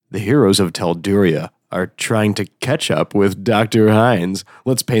The heroes of Telduria are trying to catch up with Dr. Hines.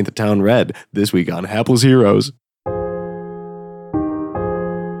 Let's paint the town red this week on Hapless Heroes.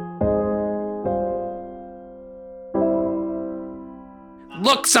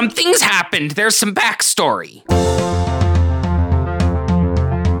 Look, some things happened. There's some backstory.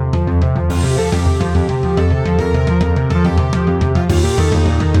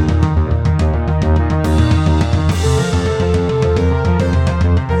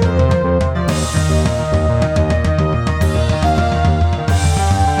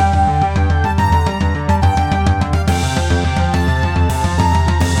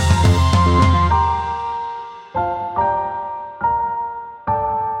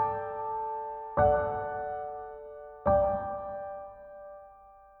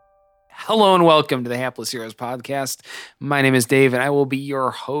 Hello and welcome to the Hapless Heroes podcast. My name is Dave and I will be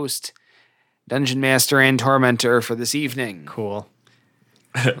your host, Dungeon Master and Tormentor for this evening. Cool.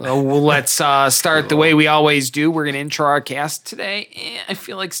 Let's start the way we always do. We're going to intro our cast today. I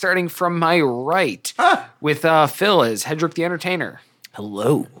feel like starting from my right with Phil as Hedrick the Entertainer.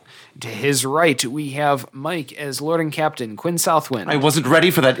 Hello. To his right, we have Mike as Lord and Captain Quinn Southwind. I wasn't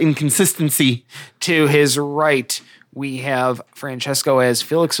ready for that inconsistency. To his right, we have Francesco as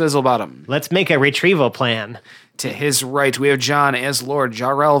Felix Fizzlebottom. Let's make a retrieval plan. To his right, we have John as Lord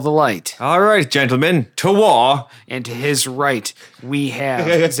Jarrell the Light. All right, gentlemen, to war. And to his right, we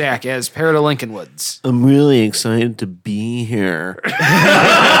have Zach as Parrot of Lincolnwoods. I'm really excited to be here.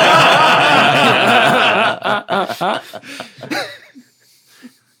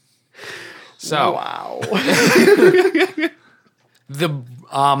 So, Wow. the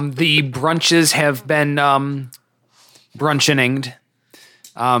brunches have been bruncheninged.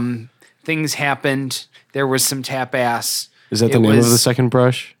 Things happened. There was some tap ass. Is that the name of the second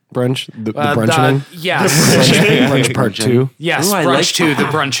brunch? The brunchening? Yes. Brunch part 2? Yes, Ooh, I brunch like 2, the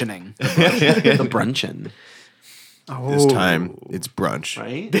brunchening. The brunchin'. This time, it's brunch.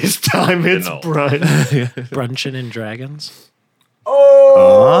 Right? This time it's brunch. Brunchin' and Dragons.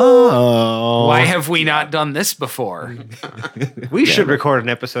 Oh. Why have we not done this before? We should record an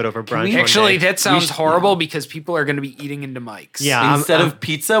episode over brunch. one Actually, day. that sounds horrible because people are going to be eating into mics. Yeah. Instead of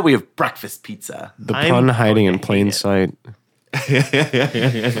pizza, we have breakfast pizza. The I'm pun hiding going in to plain hate it. sight.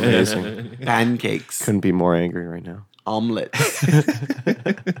 Amazing. Pancakes. Couldn't be more angry right now. Omelets.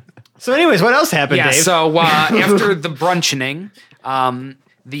 So anyways, what else happened, Yeah, Dave? so after the brunchening,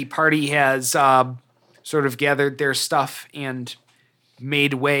 the party has sort of gathered their stuff and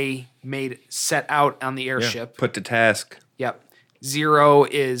set out on the airship. Put to task. Yep. Zero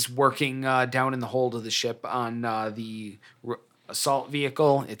is working down in the hold of the ship on the assault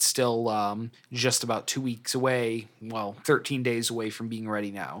vehicle. It's still just about 2 weeks away. Well, 13 days away from being ready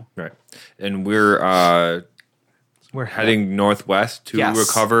now. Right. And we're heading northwest to Yes.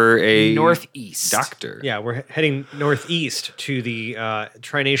 recover a Northeast. doctor. Yeah, we're heading northeast to the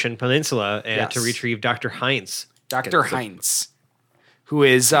Trination Peninsula and Yes. to retrieve Dr. Heinz. Dr. Heinz, who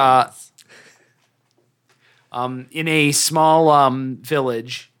is in a small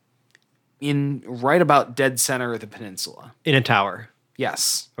village in right about dead center of the peninsula. In a tower.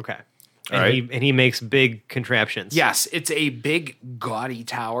 Yes. Okay. All And right. he makes big contraptions. Yes, it's a big, gaudy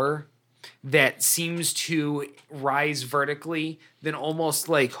tower that seems to rise vertically, then almost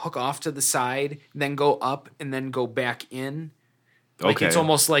like hook off to the side, then go up, and then go back in. Like Okay. it's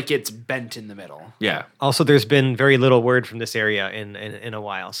almost like it's bent in the middle. Yeah. Also, there's been very little word from this area in a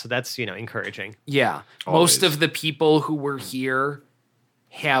while, so that's encouraging. Yeah. Always. Most of the people who were here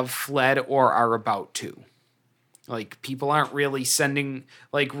have fled or are about to. Like, people aren't really sending...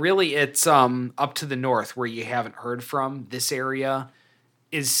 Like, really, it's up to the north where you haven't heard from. This area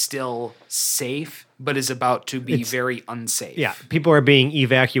is still safe, but is about to be very unsafe. Yeah, people are being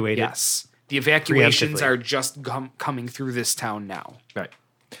evacuated. Yes. The evacuations Preemptively. are just coming through this town now. Right.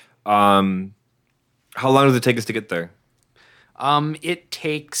 How long does it take us to get there? It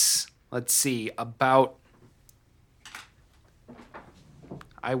takes, let's see, about...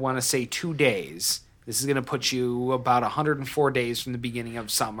 I want to say 2 days. This is going to put you about 104 days from the beginning of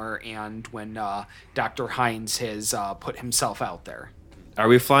summer and when Dr. Hines has put himself out there. Are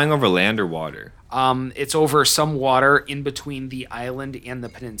we flying over land or water? It's over some water in between the island and the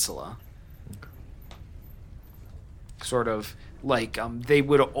peninsula. Sort of like they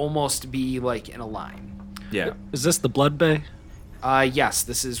would almost be like in a line. Yeah. Is this the Blood Bay? Yes,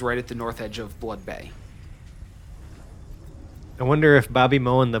 this is right at the north edge of Blood Bay. I wonder if Bobby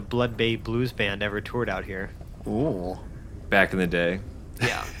Moe and the Blood Bay Blues Band ever toured out here. Ooh. Back in the day.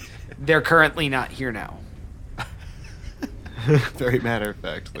 Yeah. They're currently not here now. Very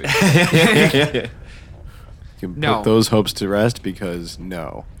matter-of-factly. You can No. put those hopes to rest because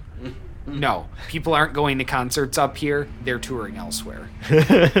no. No, people aren't going to concerts up here. They're touring elsewhere.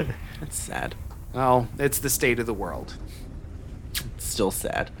 That's sad. Well, it's the state of the world. It's still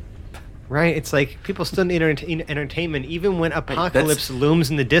sad. Right? It's like people still need entertainment even when apocalypse looms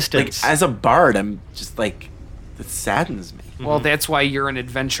in the Like, distance. as a bard, I'm just like, that saddens me. Well, that's why you're an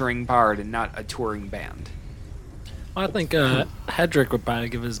adventuring bard and not a touring band. Well, I think Hedrick would probably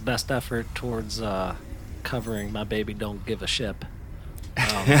give his best effort towards covering My Baby Don't Give a Ship.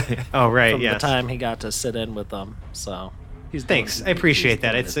 Oh, right, From yes. the time he got to sit in with them, so he's doing- Thanks. I appreciate he's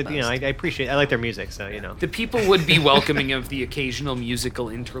that. doing It's his you know, I best. appreciate. I like their music, so you know. The people would be welcoming of the occasional musical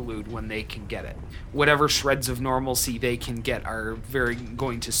interlude when they can get it. Whatever shreds of normalcy they can get are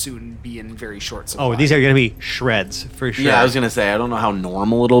going to soon be in very short supply. Oh, these are going to be shreds for sure. Yeah, I was gonna say I don't know how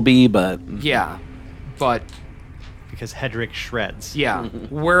normal it'll be, but Yeah, but because Hedrick shreds. yeah,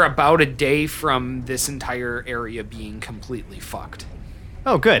 we're about a day from this entire area being completely fucked.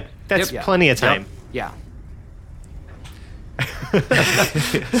 Oh, good. That's Yep. plenty of time. Yeah.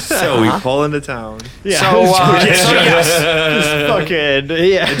 So we pull into town. Yeah. So, yes, Fucking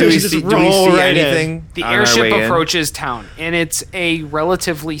yeah. Do we Just see, roll right in. anything? the on our airship way in? approaches town, and it's a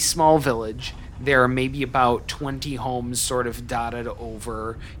relatively small village. There are maybe about 20 homes sort of dotted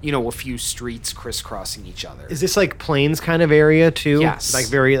over, a few streets crisscrossing each other. Is this like plains kind of area too? Yes. Like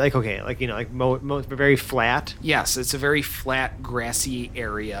very like okay, like very flat. Yes, it's a very flat, grassy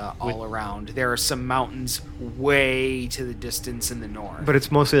area all around. There are some mountains way to the distance in the north. But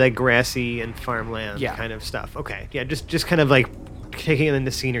it's mostly like grassy and farmland Yeah. kind of stuff. Okay. Yeah, just kind of like taking in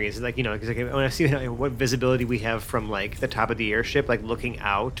the scenery. It's like, because like, when I see what visibility we have from like the top of the airship, like looking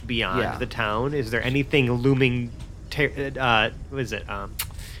out beyond Yeah. the town, is there anything looming,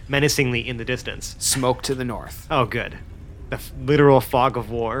 menacingly in the distance? Smoke to the north. Oh, good. The literal fog of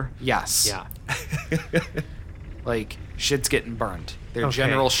war. Yes. Yeah. Like, shit's getting burned. They're Okay.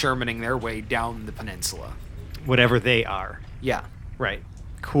 General Shermaning their way down the peninsula. Whatever they are. Yeah. Right.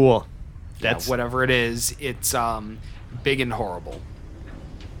 Cool. Yeah, That's whatever it is, it's big and horrible.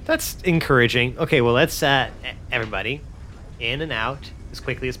 That's encouraging. Okay, well, let's everybody in and out as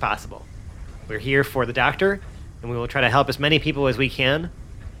quickly as possible. We're here for the doctor, and we will try to help as many people as we can,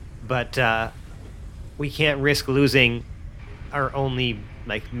 but we can't risk losing our only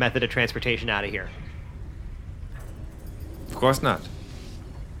like method of transportation out of here. Of course not.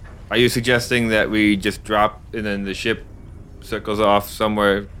 Are you suggesting that we just drop and then the ship circles off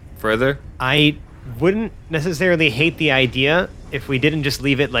somewhere further? I wouldn't necessarily hate the idea if we didn't just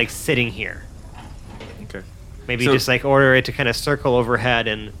leave it like sitting here. Okay. Maybe So- just like order it to kind of circle overhead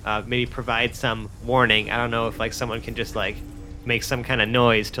and maybe provide some warning. I don't know if like someone can just like make some kind of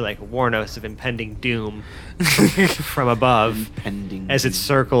noise to like warn us of impending doom from above pending. as it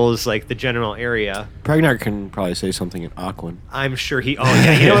circles like the general area. Pragnar can probably say something in Aquan. I'm sure he. Oh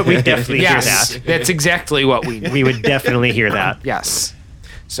yeah, you know what? We definitely Yes, hear that. that's exactly what we need. We would definitely hear that. Yes.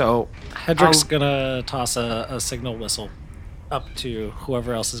 So, Hedrick's gonna toss a signal whistle up to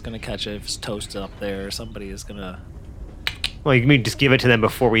whoever else is gonna catch it. If it's Toast up there, somebody is gonna. Well, you can just give it to them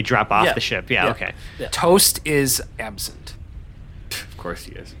before we drop off Yeah. the ship. Yeah. Yeah. Okay. Toast is absent. Of course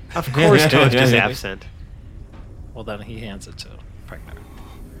he is. Of course, Toast is absent. Well, then he hands it to Pragnar.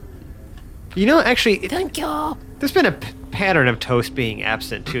 You know, actually, thank you. There's been a pattern of Toast being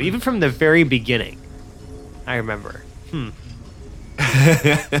absent too, even from the very beginning. I remember.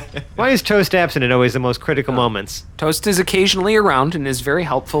 Why is Toast absent at always the most critical moments? Toast is occasionally around and is very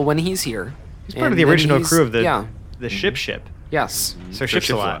helpful when he's here. He's part of the original crew of the Yeah. ship. Yes. So ship's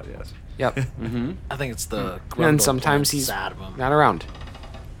a lot. Yes. Yep. I think it's the. And sometimes he's sad of him. not around.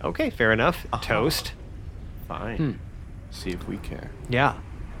 Okay, fair enough. Toast. Fine. See if we care. Yeah.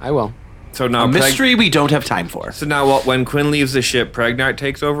 I will. So now A mystery we don't have time for. So now, when Quinn leaves the ship, Pragnart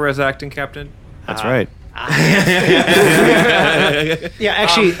takes over as acting captain. That's right. Yeah,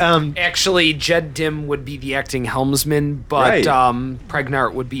 actually, Actually, Jed Dim would be the acting helmsman, but Right.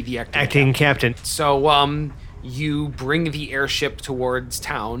 Pregnart would be the acting captain. So, you bring the airship towards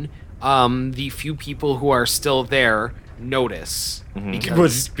town. The few people who are still there notice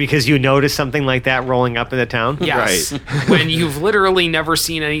Because you noticed something like that rolling up in the town? yes, when you've literally never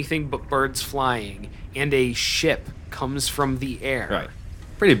seen anything but birds flying, and a ship comes from the air. Right.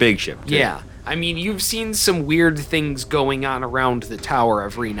 Pretty big ship. Too. Yeah. I mean, you've seen some weird things going on around the tower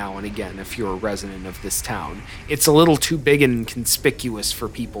every now and again if you're a resident of this town. It's a little too big and conspicuous for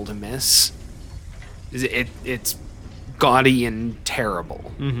people to miss. It's gaudy and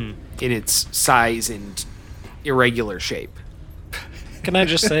terrible in its size and irregular shape. Can I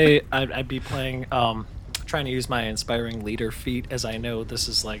just say I'd be playing, trying to use my inspiring leader feat, as I know this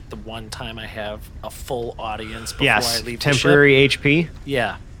is like the one time I have a full audience before I Yes. leave Temporary HP. the ship.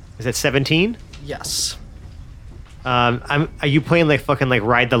 Yeah. Is it 17? Yes. Are you playing like fucking like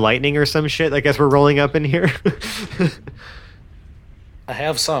Ride the Lightning or some shit? I guess we're rolling up in here. I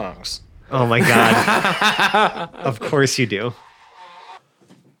have songs. Oh my god. Of course you do.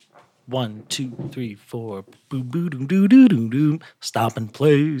 1, 2, 3, 4. Boo boo doo doo doo doo doo. Stop in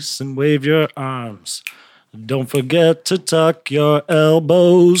place and wave your arms. Don't forget to tuck your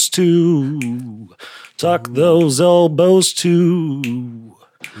elbows too. Tuck those elbows too.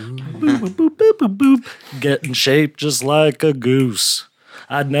 Boop, boop, boop, boop, boop, boop. Get in shape just like a goose.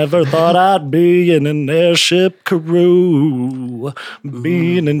 I never thought I'd be in an airship crew.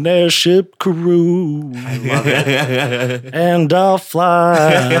 Be in an airship crew. I love it. And I'll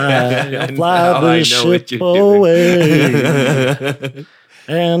fly. I'll fly the ship away.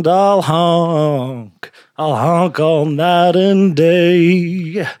 And I'll honk all night and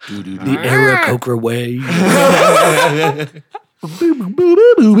day. The Aarakocra way.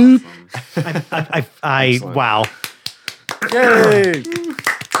 Wow. Yay!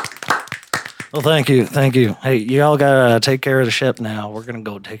 Well, thank you. Hey, you all gotta take care of the ship now. We're gonna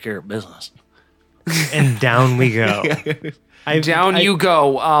go take care of business. And down we go. Down you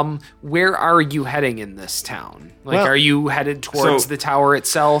go. Where are you heading in this town? Like, Well, are you headed towards so- the tower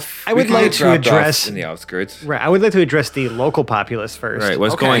itself? I would We like get to dropped off address. in the outskirts. Right, I would like to address the local populace first. Right.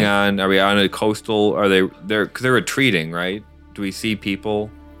 What's Okay. going on? Are we on a coastal? Are they? Because they're retreating, right? Do we see people?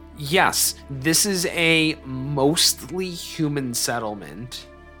 Yes, this is a mostly human settlement.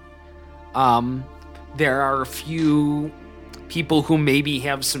 There are a few people who maybe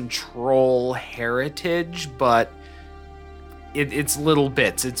have some troll heritage, but it's little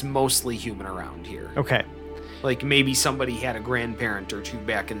bits. It's mostly human around here. Okay. Like maybe somebody had a grandparent or two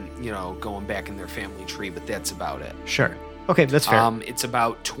back in, going back in their family tree, but that's about it. Sure. Okay, that's fair. It's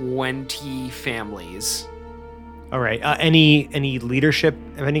about 20 families. All right. Any leadership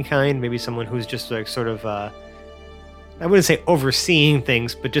of any kind? Maybe someone who's just like sort of, I wouldn't say overseeing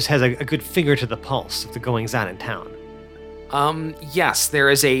things, but just has a good finger to the pulse of the goings on in town. Yes, there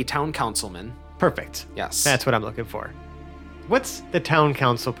is a town councilman. Perfect. Yes. That's what I'm looking for. What's the town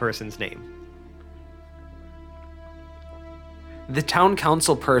council person's name? The town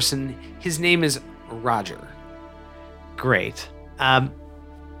council person, his name is Roger. Great. I'm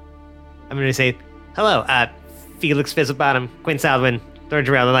going to say, hello, Felix Fizzlebottom, Quinn Salvin, Lord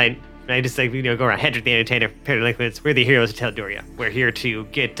Around the Light. And I just go around Hedrick the Entertainer, Peter Liquids. We're the heroes of Teldoria. We're here to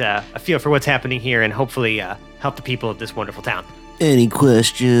get a feel for what's happening here and hopefully help the people of this wonderful town. Any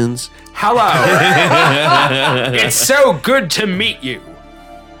questions? Hello. It's so good to meet you.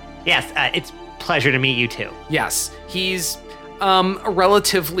 Yes, it's a pleasure to meet you too. Yes, he's a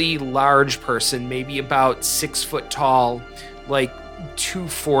relatively large person, maybe about 6 foot tall, like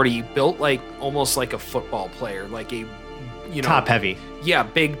 240, built like almost like a football player, like a Top heavy. Yeah,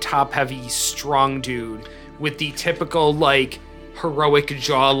 big top heavy, strong dude with the typical like heroic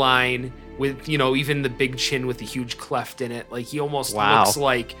jawline with even the big chin with the huge cleft in it. Like he almost Wow. looks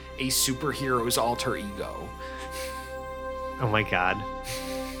like a superhero's alter ego. Oh my god.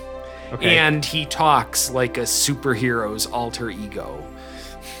 Okay. And he talks like a superhero's alter ego.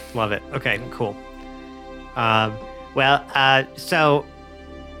 Love it. Okay, cool. So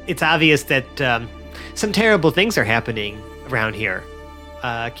it's obvious that some terrible things are happening around here.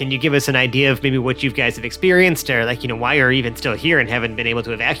 Can you give us an idea of maybe what you guys have experienced or why you're even still here and haven't been able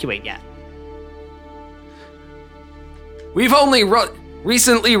to evacuate yet? We've only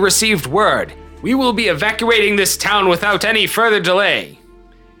recently received word. We will be evacuating this town without any further delay.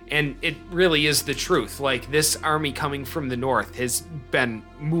 And it really is the truth. Like, this army coming from the north has been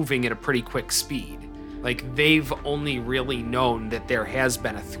moving at a pretty quick speed. Like, they've only really known that there has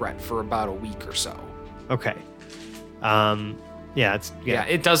been a threat for about a week or so. Okay. Yeah,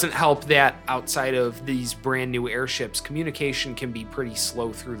 It doesn't help that outside of these brand new airships, communication can be pretty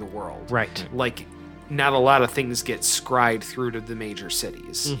slow through the world. Right. Like, not a lot of things get scried through to the major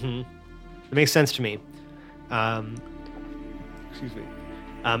cities. Mm-hmm. It makes sense to me. Excuse me.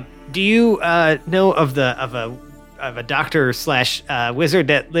 Do you know of a doctor slash wizard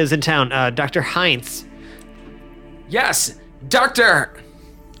that lives in town, Dr. Heinz? Yes, Doctor.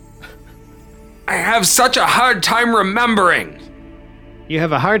 I have such a hard time remembering. You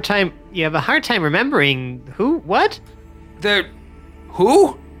have a hard time remembering who? What?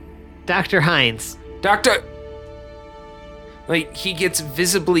 Who? Dr. Heinz. Doctor. Like, he gets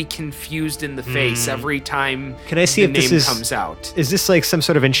visibly confused in the face every time Can I see the if this name is- comes out. Is this like some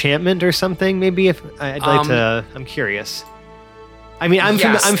sort of enchantment or something? Maybe if I'd like to. I'm curious. I mean, I'm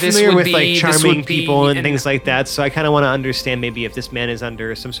Yes, I'm this familiar would with like be- this charming would be people and an- things like that, so I kind of want to understand maybe if this man is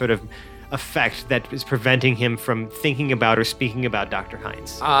under some sort of effect that is preventing him from thinking about or speaking about Dr.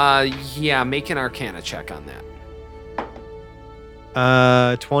 Hines? Yeah, make an Arcana check on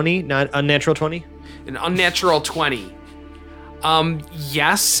that. 20, not unnatural 20. An unnatural 20.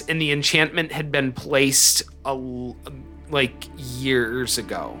 Yes, and the enchantment had been placed like years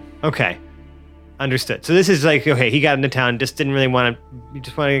ago. Okay, understood. So this is like, okay, he got into town, just didn't really want to, he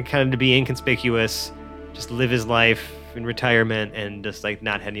just wanted kind of to be inconspicuous, just live his life in retirement, and just like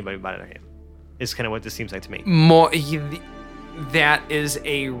not have anybody bother him. Is kind of what this seems like to me. That is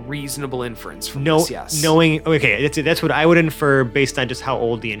a reasonable inference from No, this, yes. knowing, okay, that's what I would infer based on just how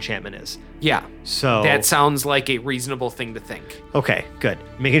old the enchantment is. Yeah, So that sounds like a reasonable thing to think. okay, good.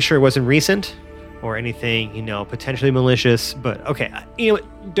 Making sure it wasn't recent or anything, potentially malicious. But okay,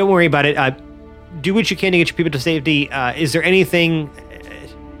 don't worry about it. Do what you can to get your people to safety. Is there anything?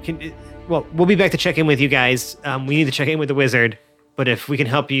 Well, we'll be back to check in with you guys. We need to check in with the wizard, but if we can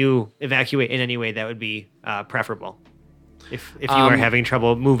help you evacuate in any way, that would be preferable. If you are having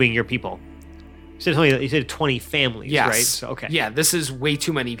trouble moving your people. You said 20 families, Yes. right? So, okay. Yeah, this is way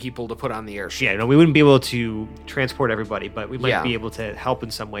too many people to put on the airship. Yeah, no, we wouldn't be able to transport everybody, but we might Yeah. be able to help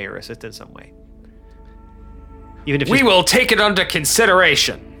in some way or assist in some way. Even if We just- will take it under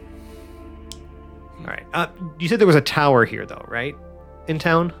consideration. All right. You said there was a tower here, though, right? In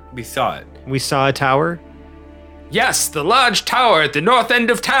town? We saw it. We saw a tower. Yes, the large tower at the north end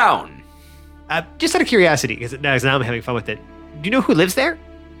of town. Just out of curiosity, because now I'm having fun with it. Do you know who lives there?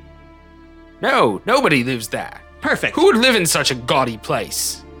 No, nobody lives there. Perfect. Who would live in such a gaudy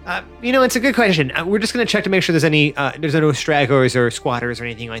place? It's a good question. We're just going to check to make sure there's no stragglers or squatters or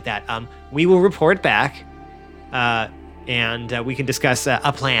anything like that. We will report back, and we can discuss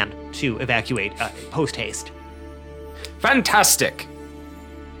a plan to evacuate post haste. Fantastic.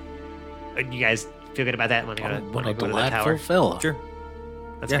 You guys feel good about that? Want to What a go to the delightful tower? fellow. Sure.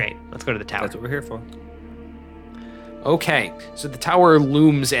 That's Yeah. great. Let's go to the tower. That's what we're here for. Okay, so the tower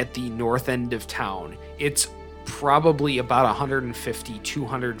looms at the north end of town. It's probably about 150,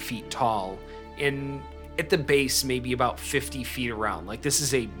 200 feet tall, and at the base, maybe about 50 feet around. Like, this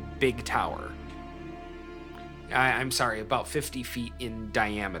is a big tower. I'm sorry, about 50 feet in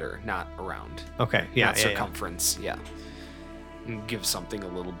diameter, not around. Okay. Yeah. Not yeah, yeah. circumference, yeah. And give something a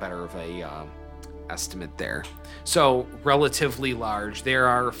little better of a estimate there. So, relatively large. There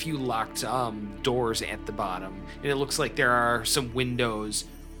are a few locked doors at the bottom, and it looks like there are some windows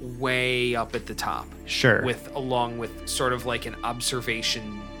way up at the top. Sure. Along with sort of like an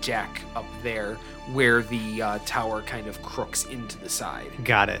observation deck up there where the tower kind of crooks into the side.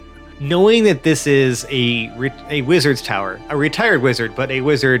 Got it. Knowing that this is a wizard's tower, a retired wizard, but a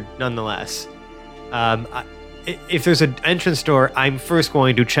wizard nonetheless, if there's an entrance door, I'm first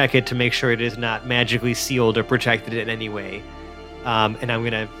going to check it to make sure it is not magically sealed or protected in any way. And I'm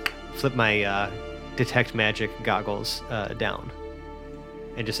going to flip my detect magic goggles down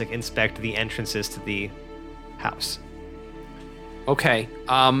and just like inspect the entrances to the house. Okay.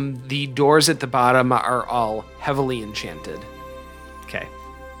 The doors at the bottom are all heavily enchanted. Okay.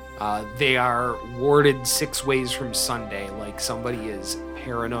 They are warded 6 ways from Sunday, like somebody is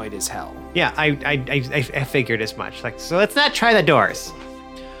paranoid as hell. Yeah, I figured as much. Like, so let's not try the doors.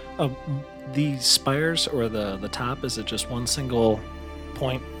 The spires or the top, is it just one single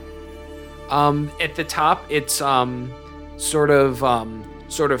point? At the top, it's sort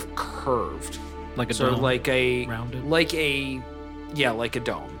of curved, Like a sort dome? of like a Rounded? like a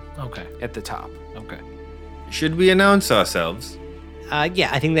dome Okay. at the top. Okay. Should we announce ourselves? Yeah,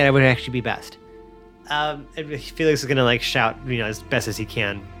 I think that would actually be best. Felix is gonna like shout, as best as he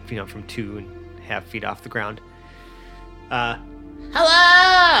can, from 2.5 feet off the ground.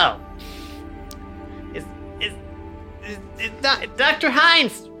 Hello! Is Dr.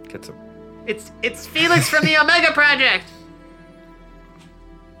 Hines? Get some. It's Felix from the Omega Project.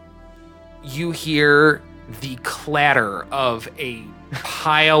 You hear the clatter of a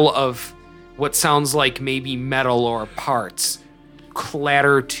pile of what sounds like maybe metal or parts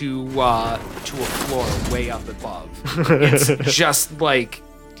clatter to a floor way up above. It's just like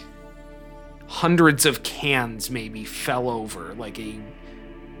hundreds of cans maybe fell over, like a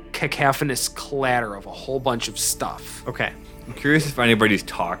cacophonous clatter of a whole bunch of stuff. Okay. I'm curious if anybody's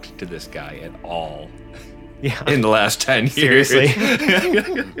talked to this guy at all Yeah. in the last 10 years.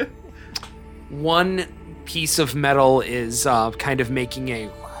 Seriously. One piece of metal is kind of making a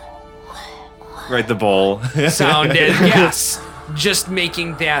Right, the bowl. sound. Yes, just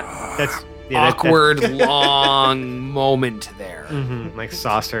making that That's awkward long moment there. like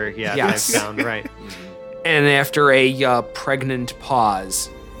saucer. Yeah. Yes. Type sound. Right. And after a pregnant pause,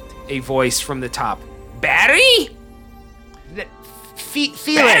 a voice from the top, Barry? Felix.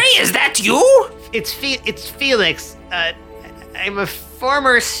 Barry, is that you? It's Felix. I'm a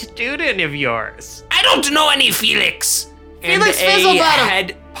former student of yours. I don't know any Felix. Felix and a Fizzlebottom.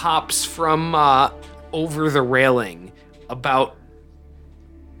 head pops from over the railing about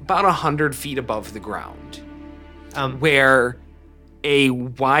 100 feet above the ground, where a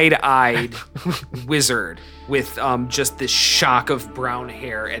wide-eyed wizard with just this shock of brown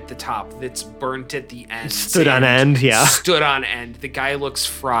hair at the top that's burnt at the end. Stood on end, yeah. Stood on end. The guy looks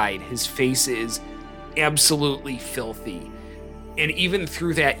fried. His face is absolutely filthy. And even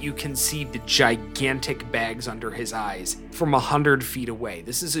through that, you can see the gigantic bags under his eyes from 100 feet away.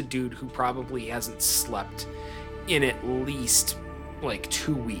 This is a dude who probably hasn't slept in at least like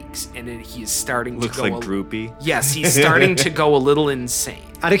 2 weeks, and he is starting Looks to go like droopy. Yes, he's starting to go a little insane.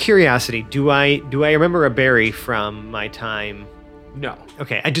 Out of curiosity, do I remember a Barry from my time? No.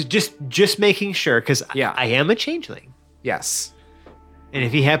 Okay, I just making sure because Yeah. I am a changeling, Yes. and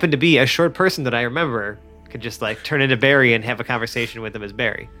if he happened to be a short person that I remember, could just like turn into Barry and have a conversation with him as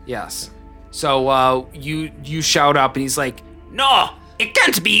Barry. Yes. So you shout up, and he's like, "No, it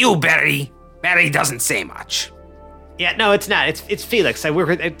can't be you, Barry. Barry doesn't say much." Yeah, no, it's not. It's Felix. I work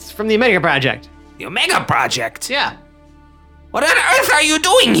with. It's from the Omega Project. The Omega Project. Yeah, What on earth are you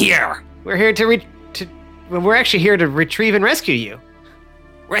doing here? we're here we're actually here to retrieve and rescue you.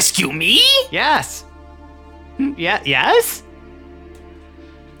 Rescue me? Yes. Yeah. Yes.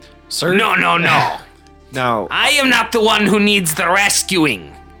 Sir, No. Now, I am not the one who needs the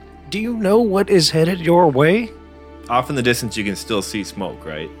rescuing. do you know what is headed your way? off in the distance, you can still see smoke,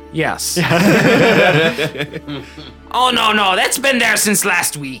 right? Yes. Oh, no. That's been there since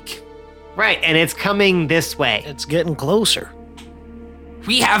last week. Right, and it's coming this way. It's getting closer.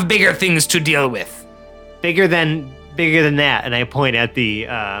 We have bigger things to deal with. Bigger than that, and I point at the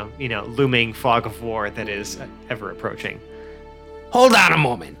looming fog of war that is ever approaching. Hold on a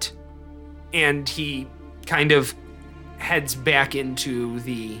moment. And he kind of heads back into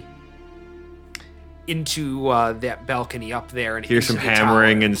that balcony up there, and Hear into some the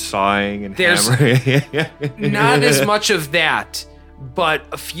hammering tower. and sawing and There's- hammering. Not as much of that, but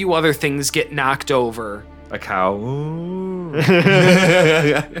a few other things get knocked over. A cow. Ooh. We're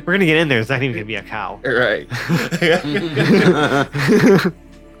gonna get in there. It's not even gonna be a cow. Right.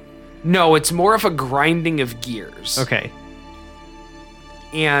 No, it's more of a grinding of gears. Okay.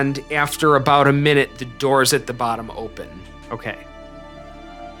 And after about a minute, the doors at the bottom open. Okay.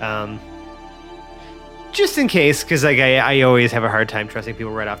 Just in case, because like I always have a hard time trusting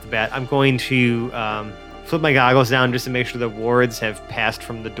people right off the bat, I'm going to flip my goggles down just to make sure the wards have passed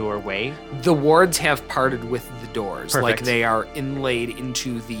from the doorway. The wards have parted with the doors, like Perfect. they are inlaid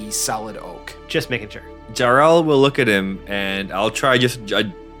into the solid oak. Just making sure. Jarrell will look at him, and I'll try just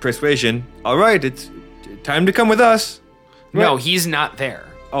persuasion. All right, it's time to come with us. No, he's not there.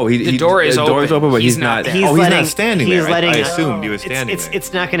 Oh, The door is the door is open. open, but He's he's not not. there. He's not standing he's there. letting I us- assumed he was standing it's there.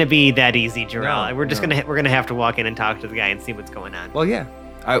 It's not going to be that easy, Jarrell. No, we're just no. gonna have to walk in and talk to the guy and see what's going on. Well, yeah.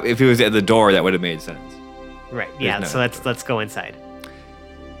 If he was at the door, that would have made sense. Right. Yeah. no So let's go inside.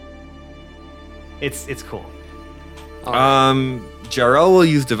 It's cool. Jarrell will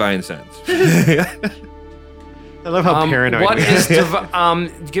use divine sense. I love how paranoid. What we is are.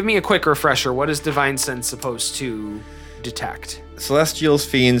 give me a quick refresher. What is divine sense supposed to detect? Celestials,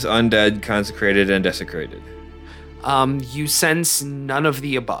 fiends, undead, consecrated, and desecrated. You sense none of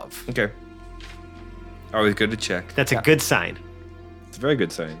the above. Okay. Always good to check. That's a good sign. It's a very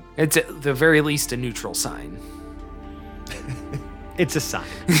good sign. It's at the very least a neutral sign. It's a sign.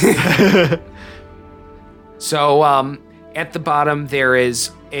 So at the bottom there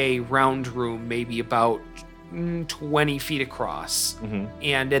is a round room, maybe about 20 feet across.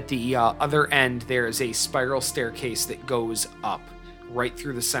 And at the other end there is a spiral staircase that goes up right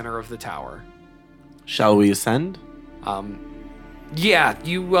through the center of the tower. Shall we ascend? Yeah,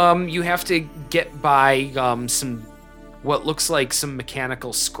 you have to get by some what looks like some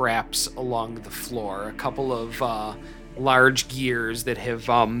mechanical scraps along the floor. A couple of large gears that have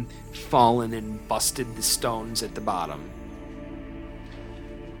fallen and busted the stones at the bottom.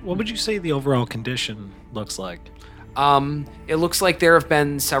 What would you say the overall condition looks like? It looks like there have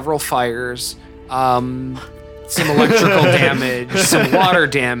been several fires, some electrical damage, some water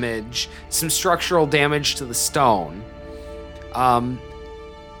damage, some structural damage to the stone.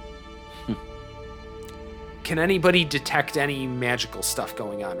 Can anybody detect any magical stuff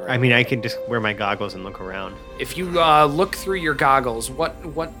going on right I mean, I can just wear my goggles and look around. If you look through your goggles, what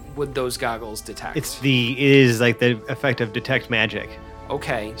would those goggles detect? It is like the effect of detect magic.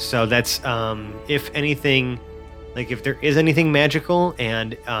 Okay. So that's if anything Like if there is anything magical,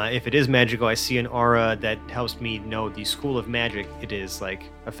 and if it is magical, I see an aura that helps me know the school of magic it is like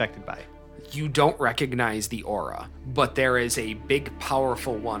affected by. You don't recognize the aura, but there is a big,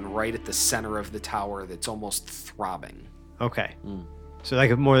 powerful one right at the center of the tower that's almost throbbing. Okay. So like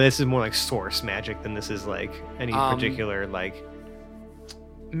this is more like source magic than this is like any particular like.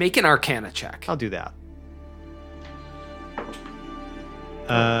 Make an Arcana check. I'll do that.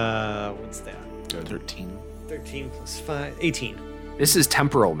 What's that? 13. 13 plus 5, 18. This is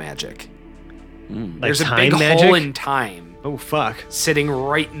temporal magic. Like There's a time big magic? hole in time Oh fuck. sitting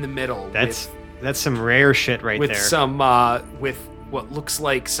right in the middle. That's some rare shit right with there. some with what looks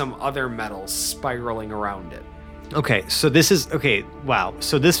like some other metals spiraling around it. Okay, so this is okay. Wow.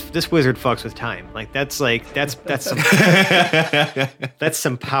 So this wizard fucks with time. Like that's some that's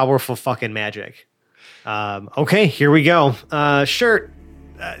some powerful fucking magic. Okay, here we go. Sure.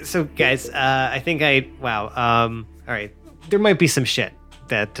 So guys, I think all right. There might be some shit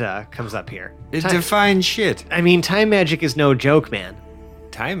that comes up here. Define shit. I mean, time magic is no joke, man.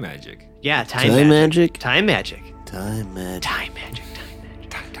 Time magic. Yeah, time Time magic. magic? Time magic. Time magic.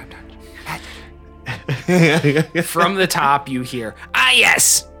 Time magic. From the top, you hear, "Ah,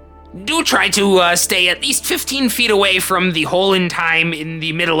 yes. Do try to stay at least 15 feet away from the hole in time in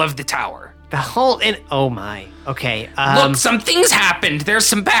the middle of the tower. The whole in. Oh my. Okay. Look, some things happened. There's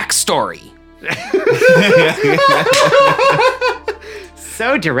some backstory."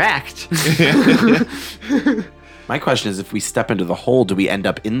 So direct. My question is, if we step into the hole, do we end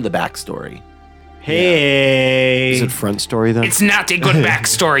up in the backstory? Hey. Is it front story then? It's not a good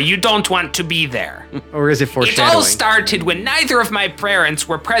backstory. You don't want to be there. Or is it It foreshadowing? all started when neither of my parents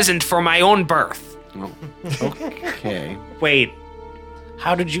were present for my own birth. Oh, okay. Wait.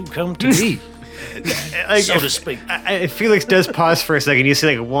 How did you come to be, Like, so to speak? Felix does pause for a second. You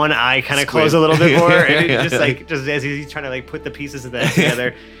see like one eye kind of close a little bit more, and it just as he's trying to like put the pieces of that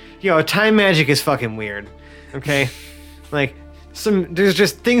together. Time magic is fucking weird. Okay, like there's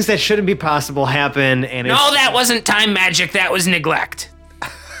just things that shouldn't be possible happen, and it's, No, that wasn't time magic. That was neglect.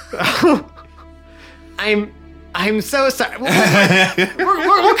 I'm so sorry.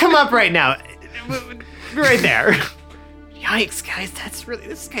 We'll come up right now, right there. Yikes, guys!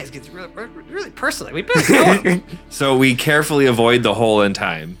 This guy gets really personal. We better go. So we carefully avoid the hole in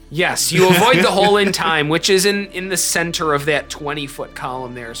time. Yes, you avoid the hole in time, which is in the center of that 20-foot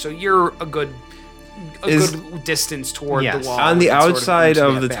column there. So you're a good distance toward Yes. the wall. On the and sort outside into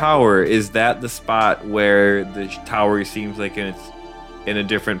of that the back tower, is that the spot where the tower seems like it's in a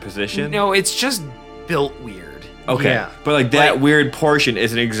different position? No, it's just built weird. Okay. Yeah. But like that weird portion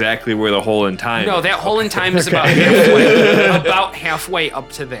isn't exactly where the hole in time No, is. that hole in time is about halfway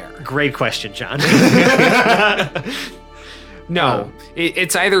up to there. Great question, John. No,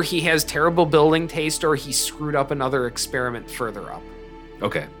 it's either he has terrible building taste or he screwed up another experiment further up.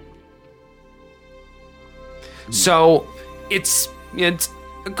 Okay. So it's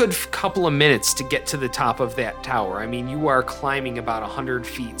a good couple of minutes to get to the top of that tower. I mean, you are climbing about 100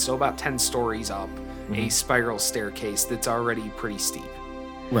 feet, so about 10 stories up, a spiral staircase that's already pretty steep.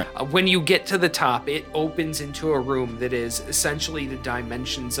 Right. When you get to the top, it opens into a room that is essentially the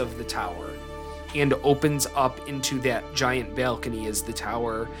dimensions of the tower and opens up into that giant balcony as the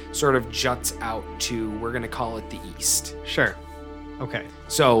tower sort of juts out to, we're going to call it the east. Sure. Okay.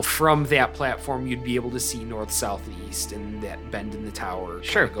 So from that platform, you'd be able to see north, south, and east, and that bend in the tower. kinda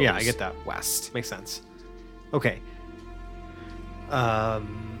Sure, yeah, I goes get that. West. Makes sense. Okay.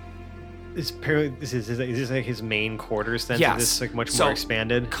 Is this like his main quarters then? Yes. So this is like much So- more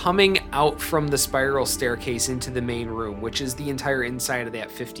expanded. Coming out from the spiral staircase into the main room, which is the entire inside of that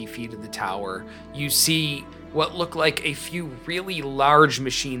 50 feet of the tower, you see what look like a few really large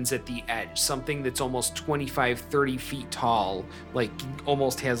machines at the edge, something that's almost 25, 30 feet tall, like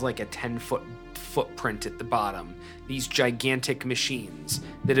almost has like a 10-foot footprint at the bottom. These gigantic machines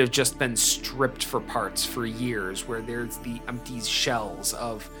that have just been stripped for parts for years, where there's the empty shells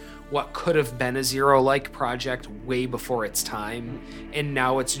of what could have been a Zero-like project way before its time, and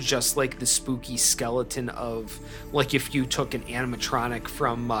now it's just like the spooky skeleton of, like if you took an animatronic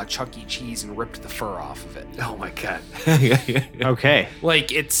from Chuck E. Cheese and ripped the fur off of it. Oh my god. Okay.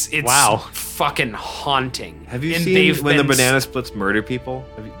 Like it's Wow. fucking haunting. Have you And seen they've when the been banana splits murder people?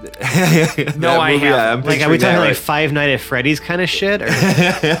 No, I haven't. I'm Like, are we picturing talking that, like Five Nights at Freddy's kind of shit,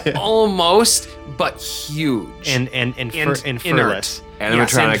 or almost, but huge. and inert. furless? animatronic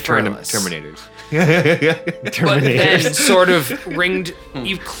Yes, and furless. Terminators? But then, sort of ringed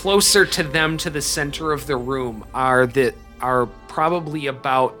even closer to them, to the center of the room, are probably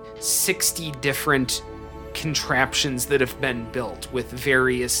about 60 different contraptions that have been built with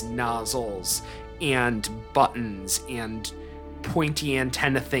various nozzles and buttons and pointy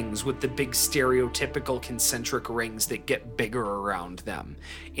antenna things with the big stereotypical concentric rings that get bigger around them,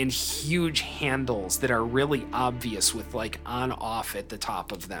 and huge handles that are really obvious with like on off at the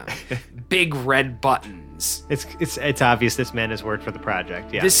top of them. Big red buttons. It's obvious this man has worked for the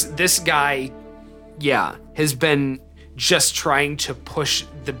project. Yeah. This guy, has been just trying to push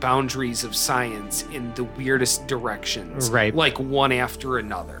the boundaries of science in the weirdest directions. Right. Like one after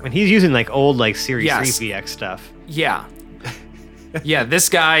another. And he's using like old like Series Yes. 3VX stuff. Yeah. Yeah, this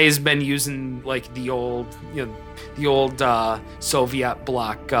guy has been using like the old Soviet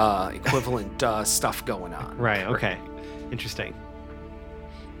bloc equivalent stuff going on. Right. Okay. Interesting.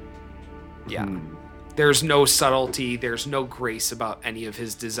 Yeah. There's no subtlety, there's no grace about any of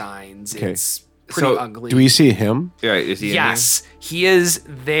his designs. Okay. It's pretty So, ugly. Do we see him? Yeah, is he in Yes, he is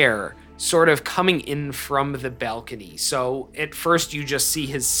there, sort of coming in from the balcony. So at first you just see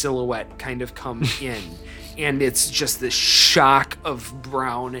his silhouette kind of come in, and it's just this shock of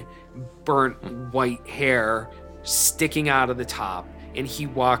brown, burnt white hair sticking out of the top, and he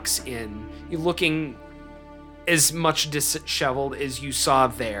walks in. You're looking as much disheveled as you saw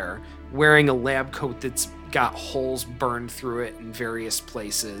there, wearing a lab coat that's got holes burned through it in various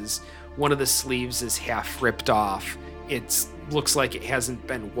places. One of the sleeves is half ripped off. It looks like it hasn't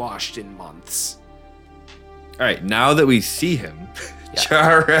been washed in months. All right, now that we see him,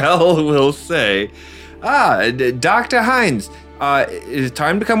 Jarrell will say, Dr. Hines, it's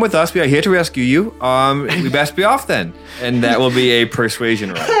time to come with us. We are here to rescue you. We best be off then. And that will be a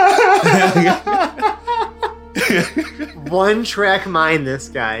persuasion roll. One track mind, this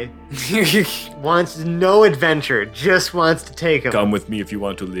guy. Wants no adventure, just wants to take him. Come with me if you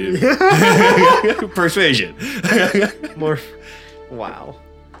want to live. Persuasion. More. Wow.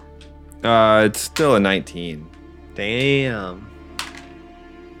 It's still a 19. Damn.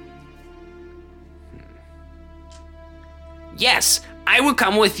 Yes, I will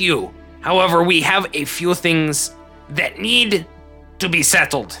come with you. However, we have a few things that need to be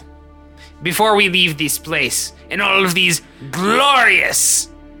settled before we leave this place and all of these glorious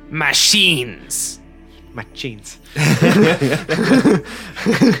machines. My jeans.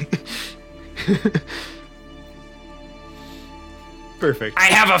 Perfect. I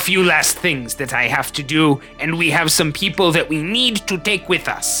have a few last things that I have to do, and we have some people that we need to take with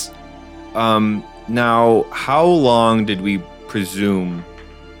us. Now, how long did we presume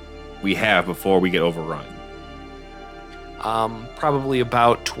we have before we get overrun? Probably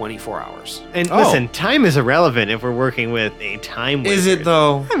about 24 hours. And Oh. listen, time is irrelevant if we're working with a time wizard. Is it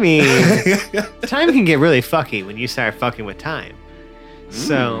though? I mean, time can get really fucky when you start fucking with time.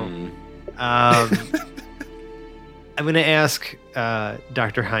 So, I'm going to ask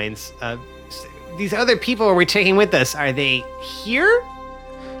Dr. Hines, these other people we're taking with us, are they here?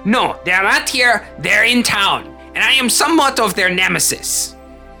 No, they're not here. They're in town, and I am somewhat of their nemesis.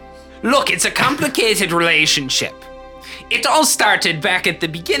 Look, it's a complicated relationship. It all started back at the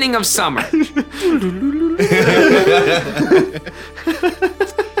beginning of summer.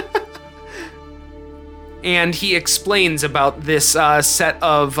 And he explains about this set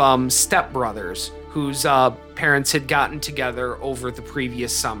of stepbrothers whose parents had gotten together over the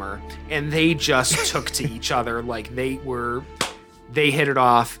previous summer, and they just took to each other like they hit it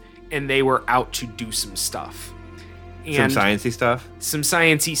off, and they were out to do some stuff. Some And sciencey stuff? some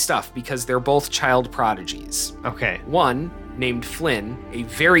sciencey stuff because they're both child prodigies. Okay. One, named Flynn, a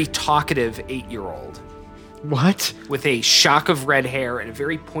very talkative 8-year-old What? with a shock of red hair and a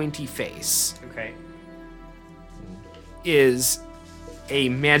very pointy face, Okay. is a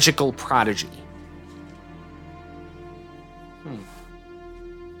magical prodigy.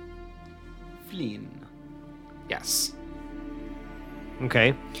 Flynn. Yes.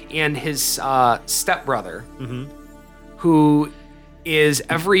 Okay. And his stepbrother, Mm-hmm. who is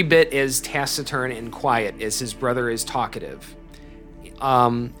every bit as taciturn and quiet as his brother is talkative.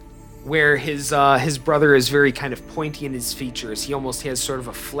 Where his brother is very kind of pointy in his features. He almost has sort of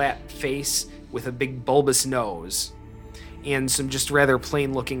a flat face with a big bulbous nose and some just rather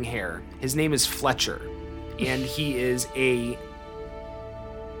plain looking hair. His name is Fletcher, and he is a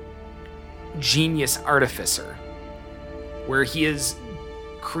genius artificer, where he is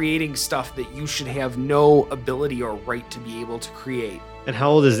creating stuff that you should have no ability or right to be able to create. And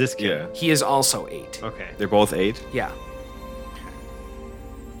how old is this kid? Yeah. He is also 8. Okay. They're both 8? Yeah.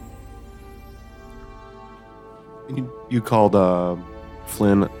 You called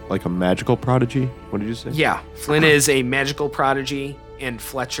Flynn like a magical prodigy? What did you say? Yeah. Flynn is a magical prodigy, and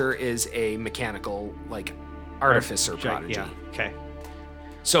Fletcher is a mechanical, like, artificer prodigy. Yeah. Okay.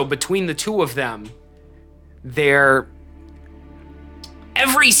 So between the two of them, they're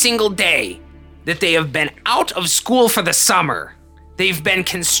every single day that they have been out of school for the summer. They've been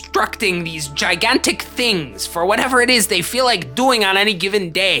constructing these gigantic things for whatever it is they feel like doing on any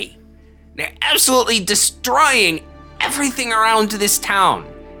given day. They're absolutely destroying everything around this town.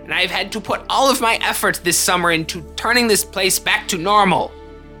 And I've had to put all of my effort this summer into turning this place back to normal.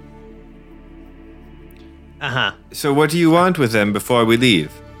 Uh-huh. So what do you want with them before we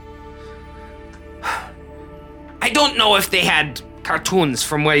leave? I don't know if they had cartoons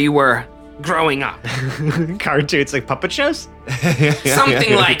from where you were growing up. Cartoons like puppet shows?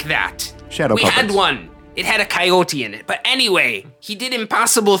 Something like that. Shadow we puppets. had one. It had a coyote in it. But anyway, he did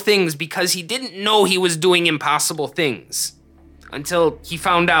impossible things because he didn't know he was doing impossible things. Until he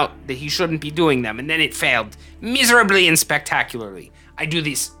found out that he shouldn't be doing them, and then it failed miserably and spectacularly. I do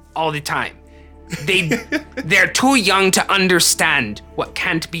this all the time. They're too young to understand what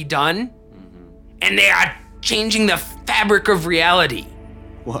can't be done, and they are changing the fabric of reality.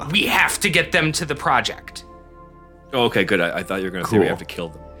 Wow. We have to get them to the project. Oh, okay, good. I thought you were going to say we have to kill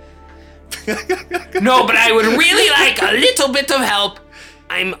them. No, but I would really like a little bit of help.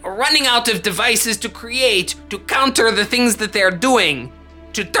 I'm running out of devices to create to counter the things that they're doing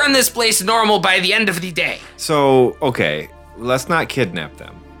to turn this place normal by the end of the day. So, okay, let's not kidnap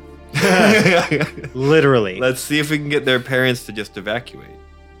them. Literally. Let's see if we can get their parents to just evacuate.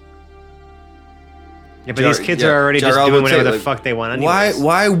 Yeah, but these kids are already just doing whatever the fuck they want anyways.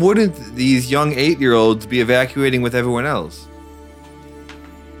 Why wouldn't these young 8-year-olds be evacuating with everyone else?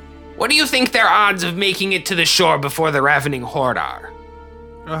 What do you think their odds of making it to the shore before the ravening horde are?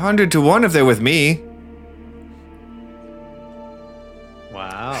 100 to 1 if they're with me.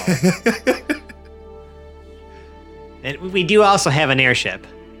 Wow. And we do also have an airship.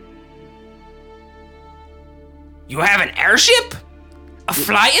 You have an airship? A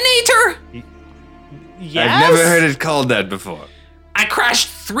flyinator? Yes? I've never heard it called that before. I crashed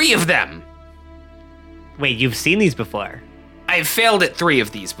 3 of them. Wait, you've seen these before? I've failed at 3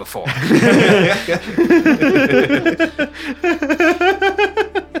 of these before.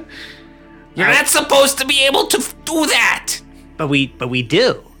 You're not supposed to be able to do that. But we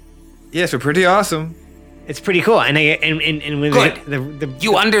do. Yes, we're pretty awesome. It's pretty cool. And when Good. the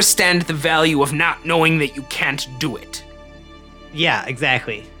You understand the value of not knowing that you can't do it. yeah,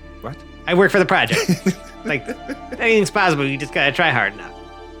 exactly. What? I work for the project. Like anything's possible. You just gotta try hard enough.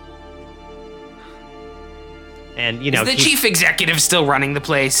 And you know, Is the chief executive still running the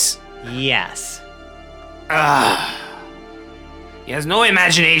place? Yes. He has no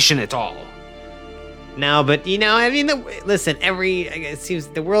imagination at all. No, but you know, I mean, listen. It seems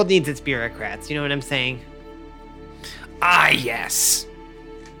the world needs its bureaucrats. You know what I'm saying? Ah, yes.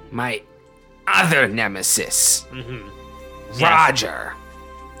 My other nemesis, Roger.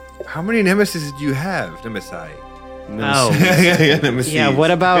 How many nemesis do you have, Nemesi? Oh, Nemesis. yeah.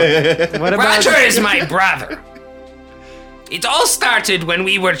 What about? Roger is my brother. It all started when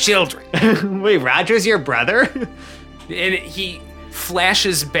we were children. Wait, Roger's your brother? And he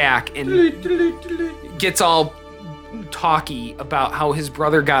flashes back and gets all talky about how his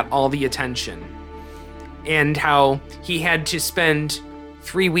brother got all the attention and how he had to spend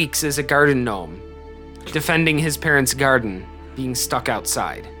 3 weeks as a garden gnome defending his parents' garden being stuck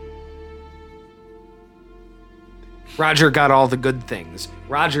outside. Roger got all the good things.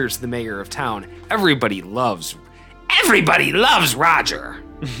 Roger's the mayor of town. Everybody loves Roger.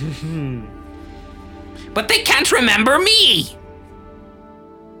 But they can't remember me.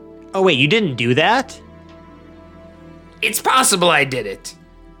 Oh wait, you didn't do that? It's possible I did it.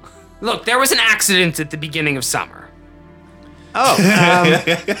 Look, there was an accident at the beginning of summer. Oh,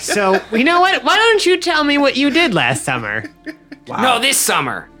 so you know what? Why don't you tell me what you did last summer? No, this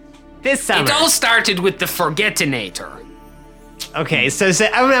summer. This summer. It all started with the Forgetinator. Okay, so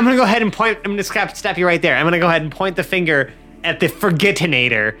I'm gonna go ahead and point. I'm gonna stop you right there. I'm gonna go ahead and point the finger at the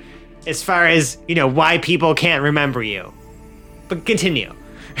Forgetinator, as far as you know why people can't remember you. But continue.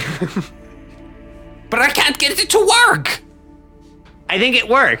 But I can't get it to work. I think it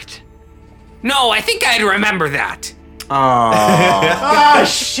worked. No, I think I'd remember that. Oh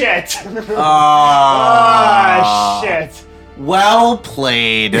shit! Oh shit! Well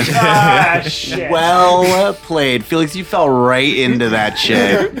played. Ah shit! Well played. Felix, you fell right into that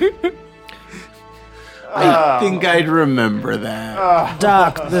shit. I think I'd remember that.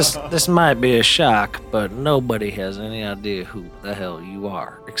 Doc, this might be a shock, but nobody has any idea who the hell you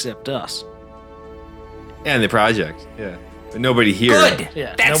are except us. And the project. Yeah. But nobody here. Good.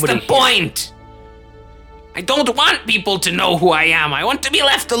 Yeah, That's nobody the here. point. I don't want people to know who I am. I want to be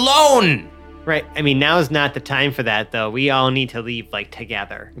left alone. Right. I mean, now's not the time for that, though. We all need to leave like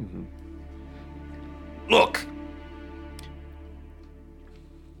together. Look.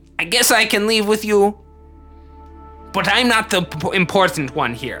 I guess I can leave with you. But I'm not the important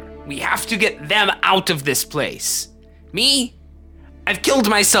one here. We have to get them out of this place. Me? I've killed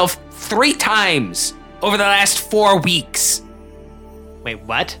myself 3 times over the last 4 weeks. Wait,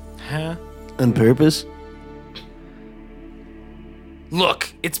 what? Huh? On purpose?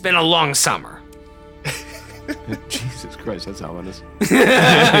 Look, it's been a long summer. Jesus Christ, that's ominous.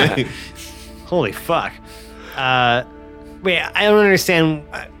 Holy fuck. Wait, I don't understand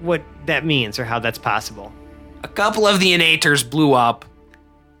what that means or how that's possible. A couple of the innators blew up.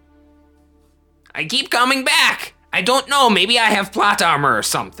 I keep coming back. I don't know, maybe I have plot armor or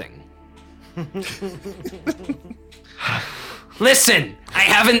something. Listen, I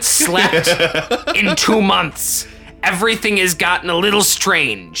haven't slept in 2 months. Everything has gotten a little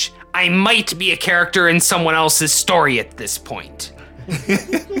strange. I might be a character in someone else's story at this point.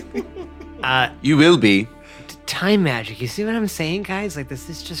 You will be. Time magic. You see what I'm saying, guys? Like, this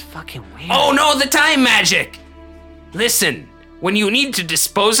is just fucking weird. Oh no, the time magic! Listen, when you need to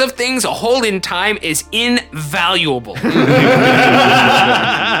dispose of things, a hold in time is invaluable.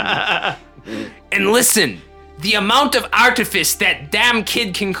 And listen, the amount of artifice that damn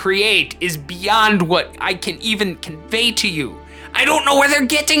kid can create is beyond what I can even convey to you. I don't know where they're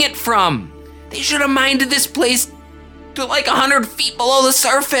getting it from. They should have mined this place to like 100 feet below the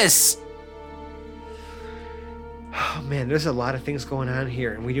surface. Oh, man, there's a lot of things going on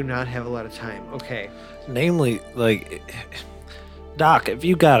here, and we do not have a lot of time. Okay. Namely, like, Doc, if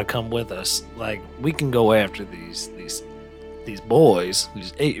you gotta come with us, like, we can go after these boys,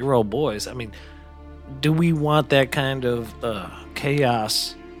 these 8-year-old boys. I mean, do we want that kind of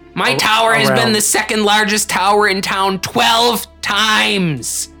chaos? My tower has been the second largest tower in town 12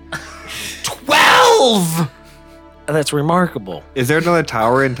 times. 12! That's remarkable. Is there another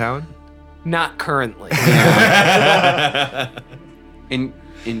tower in town? Not currently. In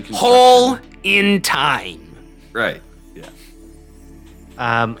construction. Hole in time. Right.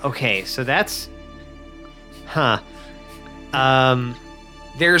 Okay, so that's... Huh.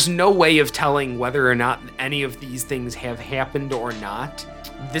 There's no way of telling whether or not any of these things have happened or not.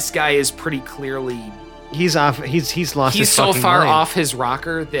 This guy is pretty clearly... He's off. He's lost his He's so fucking far mind. off his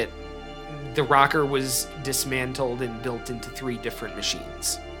rocker that the rocker was dismantled and built into 3 different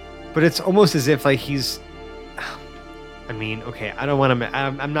machines. But it's almost as if, like, he's... I mean, okay, I don't want to...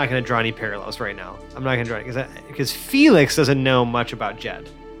 I'm not going to draw any parallels right now. I'm not going to draw it, because Felix doesn't know much about Jed.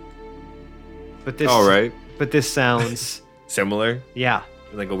 But this... All right. But this sounds... Similar, Yeah,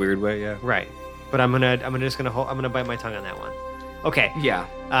 in like a weird way. Yeah. right. But I'm gonna bite my tongue on that one. Okay. Yeah.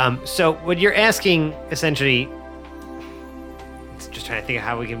 So what you're asking, essentially... Just trying to think of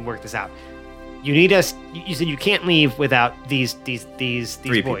how we can work this out. You need us. You said you can't leave without these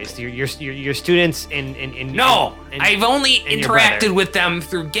boys. Your students and No! and- I've only and your interacted brother. with them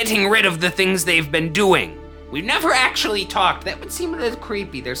through getting rid of the things they've been doing. We've never actually talked. That would seem a little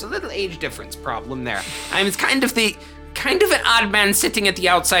creepy. There's a little age difference problem there. I'm kind of an odd man sitting at the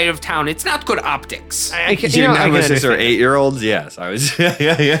outside of town. It's not good optics. I can, Your I can nemesis are understand. 8-year-olds? Yes, I was. Yeah.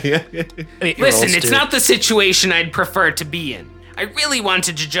 8-year-olds, Listen, it's dude. not the situation I'd prefer to be in. I really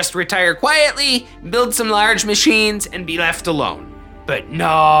wanted to just retire quietly, build some large machines, and be left alone. But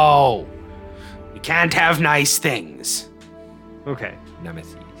no, we can't have nice things. Okay.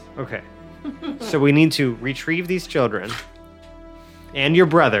 Nemesis. Okay. So we need to retrieve these children and your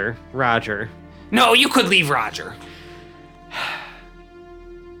brother, Roger. No, you could leave Roger.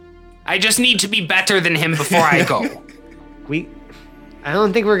 I just need to be better than him before I go. I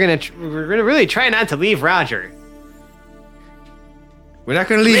don't think we're gonna really try not to leave Roger. We're not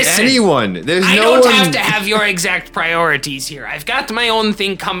going to leave Listen, anyone. There's I no don't one. have to have your exact priorities here. I've got my own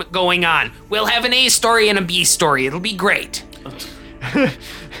thing going on. We'll have an A story and a B story. It'll be great.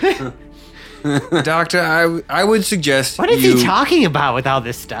 Doctor, I would suggest What is you. he talking about with all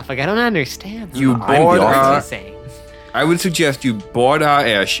this stuff? Like, I don't understand. You I'm board the What's our. he saying? I would suggest you board our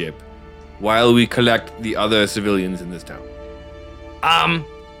airship while we collect the other civilians in this town.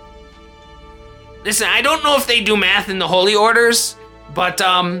 Listen, I don't know if they do math in the Holy Orders, but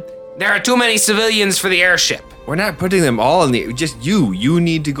there are too many civilians for the airship. We're not putting them all in the. Just you. You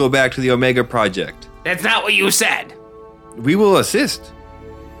need to go back to the Omega Project. That's not what you said. We will assist.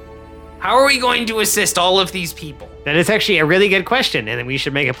 How are we going to assist all of these people? That is actually a really good question, and we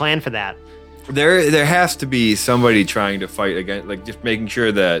should make a plan for that. There has to be somebody trying to fight against, like, just making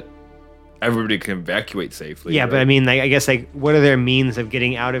sure that everybody can evacuate safely. Yeah, right? but I mean, like, I guess, like, what are their means of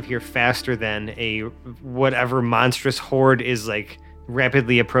getting out of here faster than a whatever monstrous horde is, like,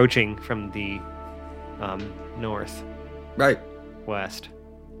 rapidly approaching from the north right. west?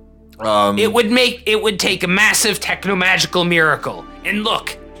 It would take a massive technomagical miracle. And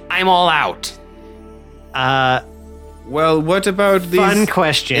look, I'm all out. Well, what about these Fun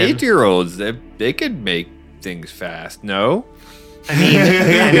question. 8-year-olds? They could make things fast, no? I mean,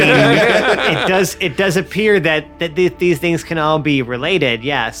 it does appear that these things can all be related.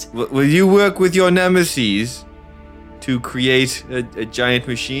 Yes. Will you work with your nemesis to create a giant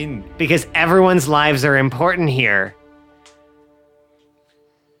machine? Because everyone's lives are important here.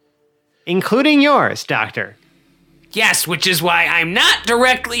 Including yours, Doctor. Yes, which is why I'm not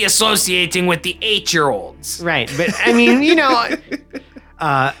directly associating with the 8-year-olds. Right, but I mean,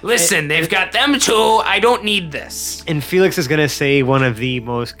 Listen, they've got them too. I don't need this. and Felix is going to say one of the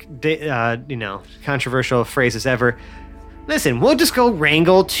most, controversial phrases ever. Listen, we'll just go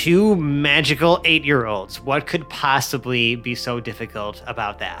wrangle 2 magical 8-year-olds. What could possibly be so difficult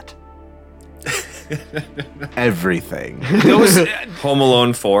about that? Everything. Those, Home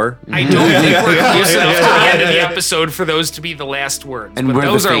Alone 4. I don't think we're close enough to the end of the episode for those to be the last words. And but we're the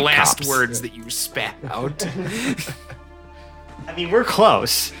those are fake last cops. words that you spat out. I mean, we're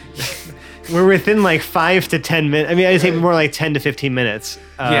close. We're within like 5 to 10 minutes. I mean, I'd say more like 10 to 15 minutes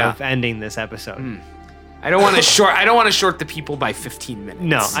of Yeah. ending this episode. I don't want to short the people by 15 minutes.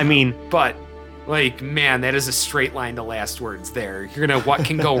 No, I mean, But like, man, that is a straight line to last words there. You're gonna what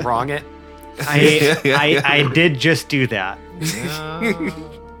can go wrong it? I did just do that.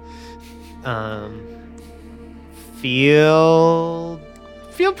 Feel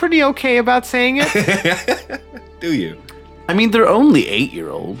pretty okay about saying it. Do you? I mean, they're only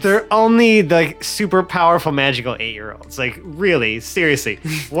 8-year-olds. They're only like super powerful magical 8-year-olds. Like, really, seriously,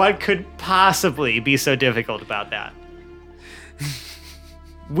 what could possibly be so difficult about that?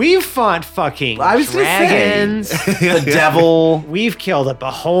 We've fought fucking I was gonna say. dragons. The devil. We've killed a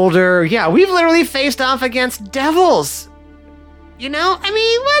beholder. Yeah, we've literally faced off against devils. You know, I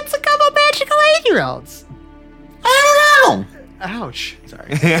mean, what's a couple magical 8-year-olds? I don't know. Ouch. Sorry.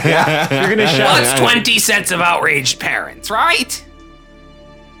 You're gonna shout. What's 20 sets of outraged parents, right?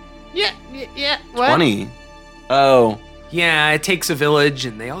 Yeah. What? 20. Oh. Yeah, it takes a village,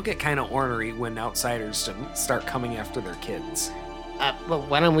 and they all get kind of ornery when outsiders start coming after their kids. Well,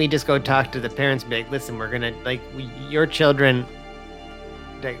 why don't we just go talk to the parents? And be like, listen, we're gonna your children.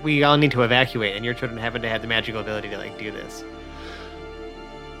 Like, we all need to evacuate, and your children happen to have the magical ability to do this.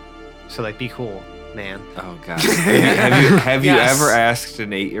 So be cool, man. Oh god. Have you Yes. ever asked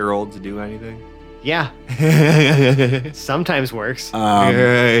an 8-year-old to do anything? Yeah, sometimes works.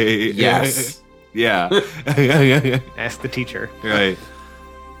 Yes. Yeah. Ask the teacher. Right.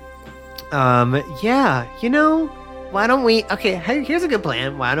 Yeah, why don't we, okay, here's a good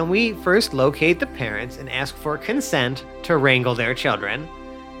plan. Why don't we first locate the parents and ask for consent to wrangle their children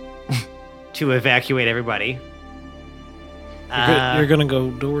to evacuate everybody? You're gonna go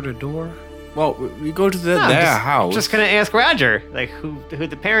door to door. Well, we go to No, I'm their just- house. Just gonna ask Roger, who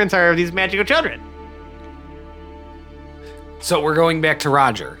the parents are of these magical children. So we're going back to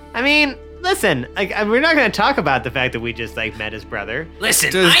Roger. I mean, listen, we're not gonna talk about the fact that we just met his brother. Listen,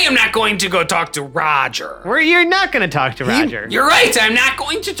 I am not going to go talk to Roger. You're not gonna talk to Roger. You're right, I'm not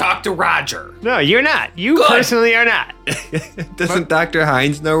going to talk to Roger. No, you're not. You Good. personally are not. Doesn't Dr.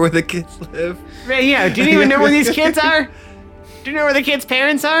 Hines know where the kids live? Right, yeah, do you even know where these kids are? Do you know where the kids'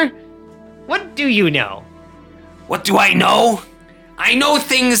 parents are? What do you know? What do I know? I know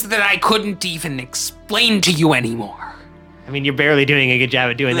things that I couldn't even explain to you anymore. I mean, you're barely doing a good job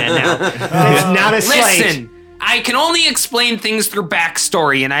at doing that now. It's not a slight. Listen, I can only explain things through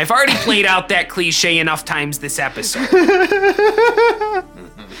backstory, and I've already played out that cliche enough times this episode.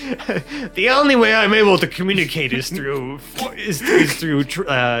 The only way I'm able to communicate is through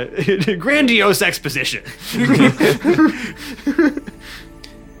grandiose exposition.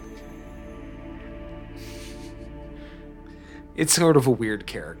 It's sort of a weird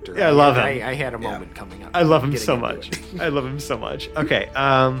character. Yeah, I love him. I had a moment coming up. I love him getting so into much. it. I love him so much. Okay.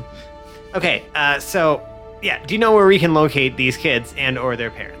 So yeah, do you know where we can locate these kids and or their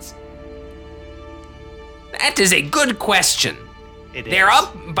parents? That is a good question. It is. They're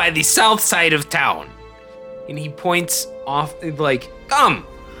up by the south side of town. And he points off, come!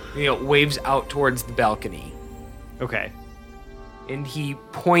 Waves out towards the balcony. Okay. And he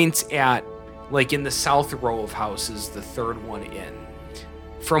points at, in the south row of houses, the third one in.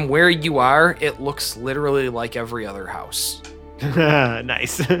 From where you are, it looks literally like every other house.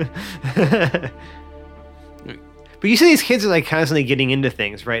 Nice. But you see these kids are constantly getting into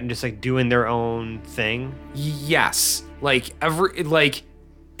things, right? And just doing their own thing. Yes.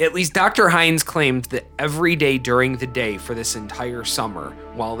 At least Dr. Hines claimed that every day during the day for this entire summer,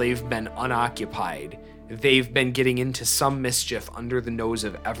 while they've been unoccupied, they've been getting into some mischief under the nose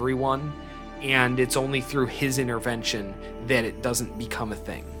of everyone, and it's only through his intervention that it doesn't become a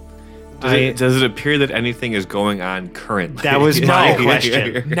thing. Does it appear that anything is going on currently? That was my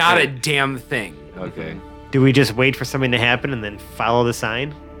question. Not a damn thing. Okay. Do we just wait for something to happen and then follow the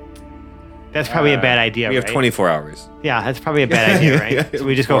sign? That's probably a bad idea, We right? have 24 hours. Yeah, that's probably a bad idea, right? So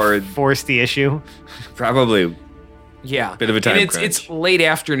we just go Forward. force the issue. Probably. Yeah. Bit of a time and crunch. it's late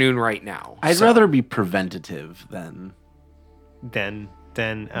afternoon right now. I'd so- rather be preventative than Then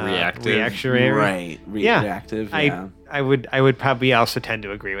Reactive. reactionary. right. Yeah. Reactive. Yeah. I would probably also tend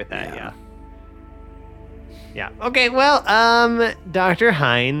to agree with that. Yeah. Yeah. Okay. Well, Dr.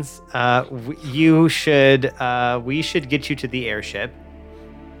 Hines, we should get you to the airship.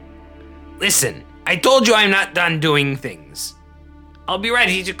 Listen, I told you I'm not done doing things. I'll be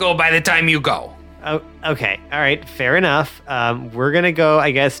ready to go by the time you go. Oh, okay. All right. Fair enough. We're gonna go, I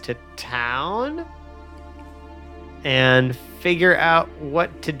guess, to town and figure out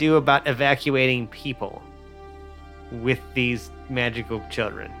what to do about evacuating people with these magical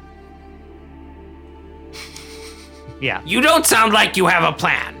children. Yeah. You don't sound like you have a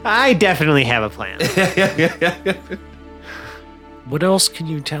plan. I definitely have a plan. What else can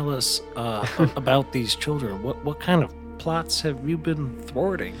you tell us about these children? What kind of plots have you been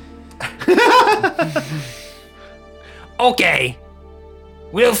thwarting? Okay.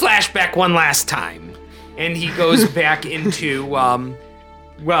 We'll flash back one last time. And he goes back into,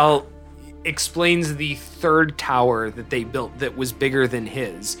 explains the third tower that they built that was bigger than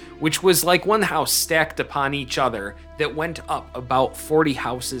his, which was like one house stacked upon each other that went up about 40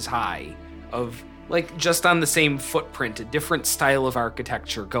 houses high, of like just on the same footprint, a different style of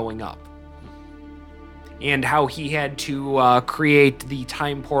architecture going up. And how he had to create the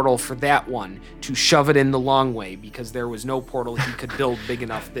time portal for that one to shove it in the long way because there was no portal he could build big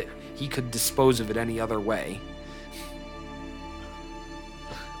enough that he could dispose of it any other way.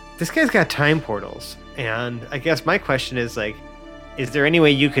 This guy's got time portals, and I guess my question is like, is there any way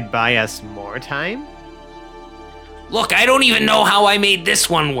you could buy us more time? Look, I don't even know how I made this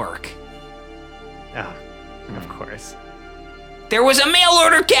one work. Oh, of course. There was a mail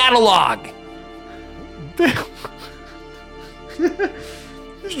order catalog.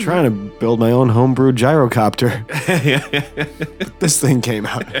 Just trying to build my own homebrew gyrocopter. But this thing came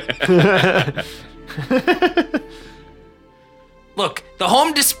out. Look, the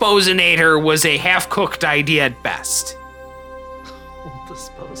home disposinator was a half-cooked idea at best.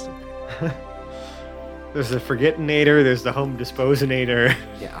 There's the Forgetinator, there's the Home Disposinator.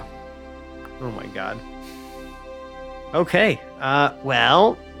 Yeah. Oh my god. Okay,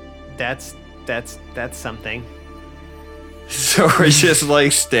 well, that's something. So we're just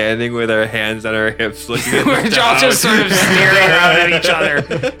like standing with our hands on our hips looking at We're the all town. just sort of staring around at each other.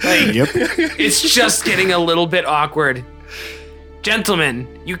 Like, Yep. it's just getting a little bit awkward. Gentlemen,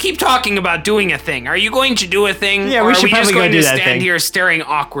 you keep talking about doing a thing. Are you going to do a thing? Yeah, or we are should we just probably go going do to that stand thing. here staring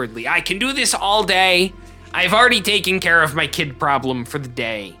awkwardly? I can do this all day. I've already taken care of my kid problem for the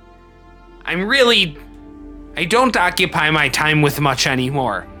day. I don't occupy my time with much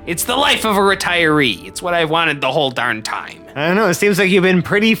anymore. It's the life of a retiree. It's what I've wanted the whole darn time. I don't know, it seems like you've been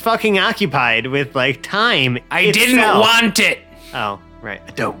pretty fucking occupied with, like, time. I didn't itself. want it. Oh, right.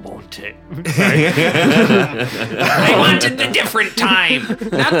 I don't want it. I wanted the different time,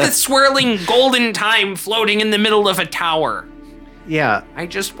 not the swirling golden time floating in the middle of a tower. Yeah. I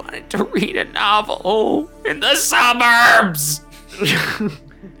just wanted to read a novel in the suburbs.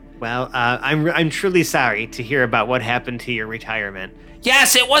 Well, I'm truly sorry to hear about what happened to your retirement.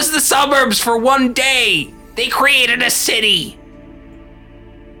 Yes, it was the suburbs for one day. They created a city.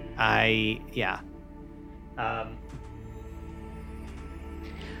 Yeah.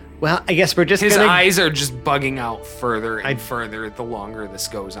 Well, I guess we're just His gonna... eyes are just bugging out further and further the longer this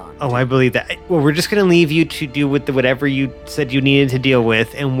goes on. Oh, I believe that. Well, we're just gonna leave you to deal with whatever you said you needed to deal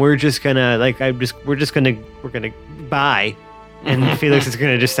with, and we're just gonna we're gonna bye, and Felix is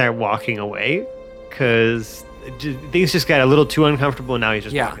gonna just start walking away, because things just got a little too uncomfortable, and now he's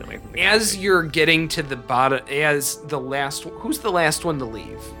just Yeah. walking away from the As you're getting to the bottom, who's the last one to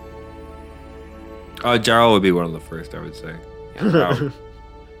leave? Jarl would be one of the first, I would say.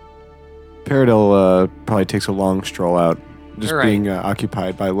 Paradil probably takes a long stroll out, just All right. being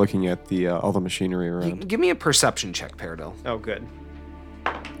occupied by looking at the all the machinery around. Give me a perception check, Paradil. Oh, good.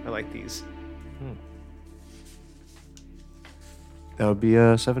 I like these. That would be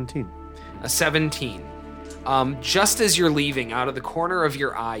 17. A 17. Just as you're leaving, out of the corner of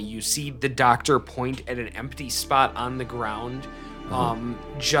your eye, you see the doctor point at an empty spot on the ground,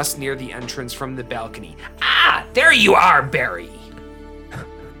 just near the entrance from the balcony. Ah, there you are, Barry.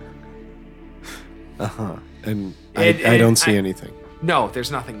 And And- I don't and see anything. No,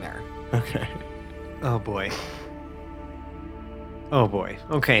 there's nothing there. Okay. Oh boy. Oh boy.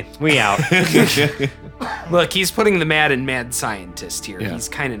 Okay, we out. Look, he's putting the mad scientist here. Yeah. He's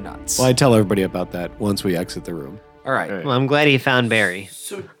kind of nuts. Well, I tell everybody about that once we exit the room. All right. Well, I'm glad he found Barry.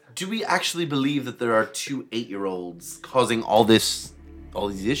 So, do we actually believe that there are 2 8-year-olds causing all these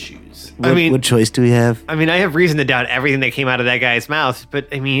issues? I mean- what choice do we have? I mean, I have reason to doubt everything that came out of that guy's mouth, but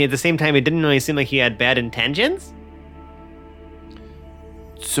I mean, at the same time, it didn't really seem like he had bad intentions.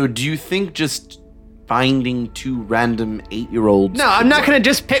 So, do you think just finding 2 random 8-year-olds? No, I'm not gonna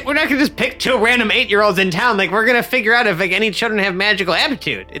just pick. We're not gonna just pick 2 random 8-year-olds in town. Like, we're gonna figure out if like any children have magical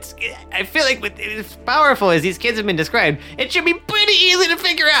aptitude. I feel like with as powerful as these kids have been described, it should be pretty easy to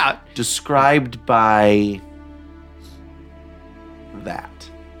figure out. Described by that.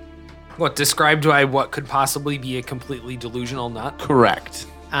 What described by what could possibly be a completely delusional nut? Correct.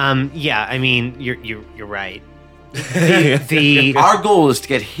 Yeah. I mean, you're right. The Our goal is to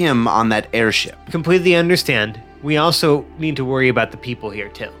get him on that airship. completely understand. We also need to worry about the people here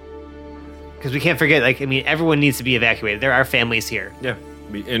too, because we can't forget. Like, I mean, everyone needs to be evacuated. There are families here. Yeah.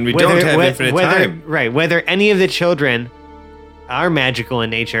 And we don't have infinite time. Right. Whether any of the children are magical in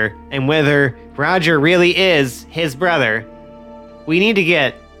nature, and whether Roger really is his brother, we need to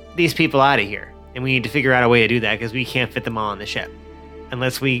get these people out of here, and we need to figure out a way to do that because we can't fit them all on the ship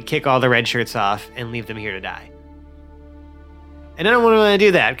unless we kick all the red shirts off and leave them here to die. And I don't want to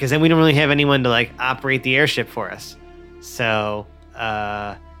do that because then we don't really have anyone to like operate the airship for us. So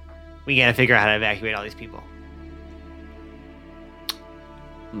we got to figure out how to evacuate all these people.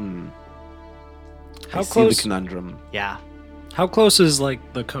 How I see close? the conundrum. Yeah. How close is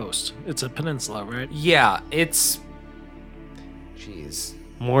like the coast? It's a peninsula, right? Yeah, it's. Jeez.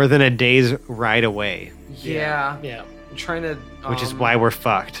 More than a day's ride away, Yeah. Yeah. I'm trying to. which is why we're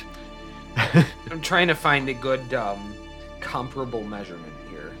fucked. I'm trying to find a good comparable measurement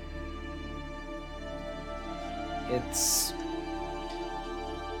here. It's.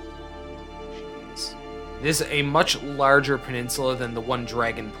 Jeez. This is a much larger peninsula than the one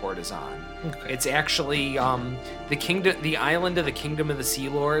Dragonport is on. Okay. It's actually the island of the Kingdom of the Sea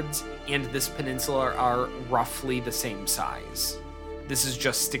Lords and this peninsula are roughly the same size. This is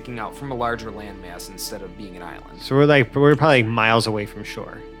just sticking out from a larger landmass instead of being an island. So we're probably like miles away from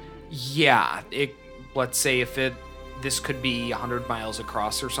shore. Yeah, let's say this could be 100 miles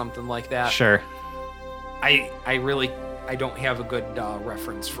across or something like that. Sure. I don't have a good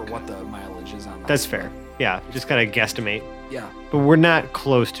reference for what the mileage is on that. That's fair. Yeah, just gotta guesstimate. Yeah. But we're not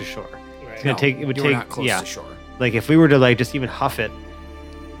close to shore. It's gonna No, take. It would you're take. not close yeah. to shore. Like if we were to like just even huff it.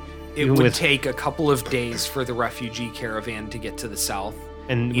 It Even would with- take a couple of days for the refugee caravan to get to the south.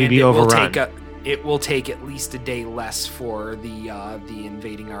 And we'd And be it overrun. it will take at least a day less for the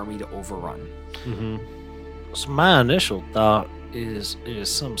invading army to overrun. Mm-hmm. So my initial thought is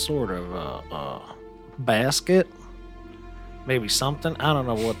some sort of basket, maybe something. I don't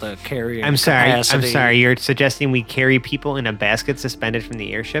know what the carrying. I'm sorry. capacity- I'm sorry. You're suggesting we carry people in a basket suspended from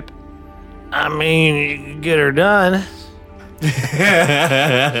the airship? I mean, you can get her done.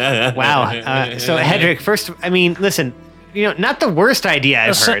 Wow. So Hedrick, first, I mean, listen. Not the worst idea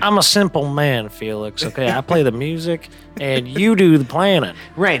I've heard. I'm a simple man, Felix. Okay, I play the music, and you do the planning.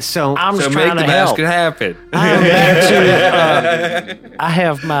 Right. So I'm So just make trying the to help. basket happen. I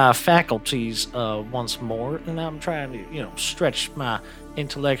have my faculties once more, and I'm trying to, stretch my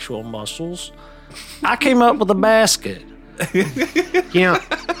intellectual muscles. I came up with a basket.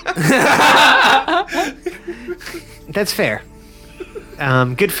 That's fair.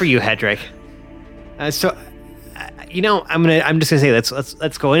 Good for you, Hedrick. I'm just gonna say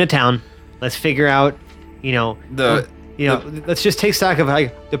let's go into town. Let's figure out, let's just take stock of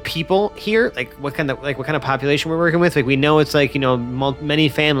like the people here, like what kind of population we're working with. Like we know it's like many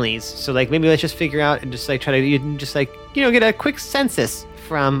families, so like maybe let's just figure out and just like try to get a quick census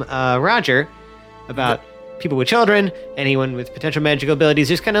from Roger about people with children, anyone with potential magical abilities.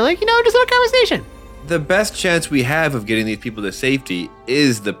 Just kind of like just have a conversation. The best chance we have of getting these people to safety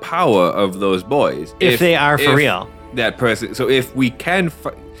is the power of those boys. If they are for real. That person. So if we can,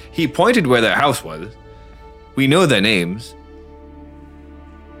 he pointed where their house was. We know their names.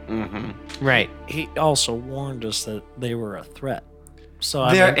 Mm-hmm. Right. He also warned us that they were a threat. So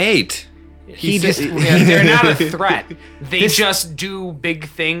They're 8. They're not a threat. They just do big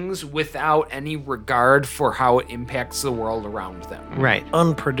things without any regard for how it impacts the world around them. Right.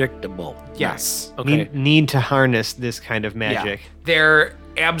 unpredictable. Yes. Okay. Need to harness this kind of magic. Yeah. They're Or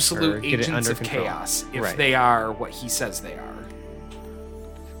absolute get it agents under of control. chaos if Right. they are what he says they are.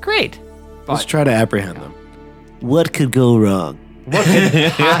 Great. Let's But try to apprehend them. What could go wrong? What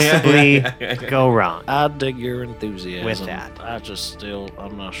could possibly go wrong? I dig your enthusiasm. With that.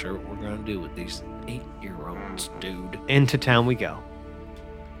 I'm not sure what we're going to do with these 8-year-olds. words, dude. Into town we go.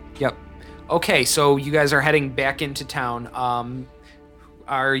 Yep. Okay, so you guys are heading back into town.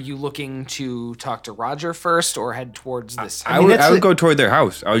 Are you looking to talk to Roger first or head towards this? I would go toward their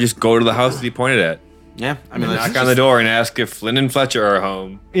house. I would just go to the house that he pointed at. Yeah, I mean, Knock on the door and ask if Flynn and Fletcher are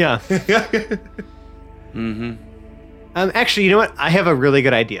home. Yeah. Actually, you know what? I have a really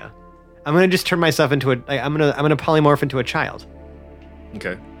good idea. I'm gonna just turn myself into I'm gonna polymorph into a child.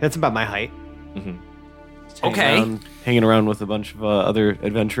 Okay. That's about my height. Okay. Hanging around with a bunch of other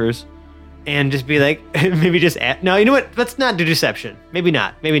adventurers. And just be like, maybe just no, you know what? Let's not do deception. Maybe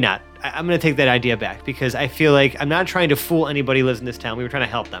not. I'm going to take that idea back because I feel like I'm not trying to fool anybody who lives in this town. We were trying to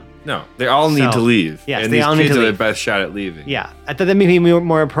help them. No, they all need to leave. Yes, and they these all need kids to are leave. the best shot at leaving. Yeah. I thought that made me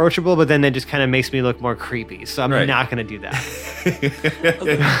more approachable, but then that just kind of makes me look more creepy. So I'm Right. not going to do that.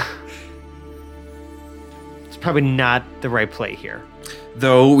 It's probably not the right play here.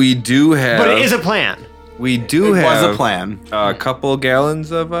 Though we do have... But it is a plan. We do It have was a plan. a couple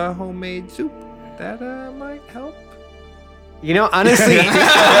gallons of homemade soup. That might help. You know, honestly,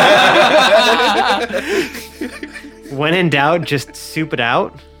 when in doubt, just soup it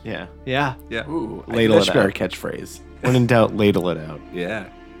out. Yeah. Yeah. Yeah. Ooh, Ladle that it should be our out. catchphrase. When in doubt, ladle it out. Yeah.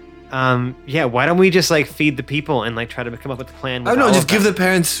 Yeah, why don't we just like feed the people and like try to come up with a plan? I with don't know. all Just of give them? the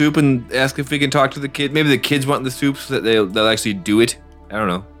parents soup and ask if we can talk to the kid. Maybe the kids want the soup so that they'll actually do it. I don't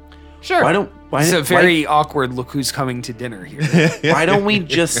know. Sure. It's a very awkward look who's coming to dinner here. Why don't we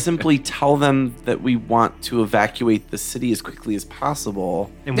just simply tell them that we want to evacuate the city as quickly as possible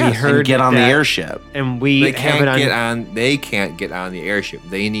And we heard and get on the that- airship? And we They have can't it on. get on. They can't get on the airship.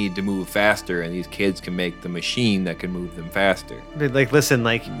 They need to move faster, and these kids can make the machine that can move them faster. Like, listen,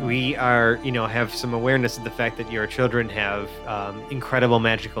 like we are, have some awareness of the fact that your children have incredible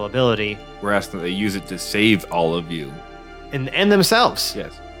magical ability We're asking that they use it to save all of you. and themselves,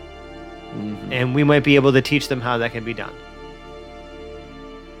 Yes. and we might be able to teach them how that can be done.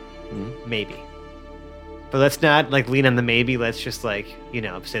 Maybe. But let's not like lean on the maybe. Let's just like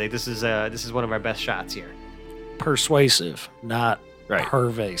say like this is one of our best shots here. Persuasive, not Right.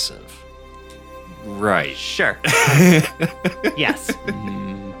 pervasive. Right. Sure. Yes.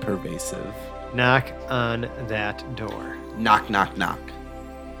 Pervasive. Knock on that door. Knock, knock, knock.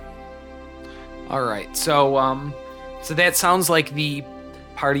 All right. So that sounds like the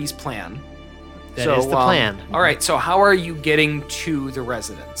party's plan. That is the plan. All right. So how are you getting to the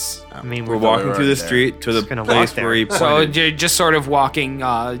residence? I mean, We're walking through the there. street to the Just gonna place walk there. where he So pointed. you're just sort of walking.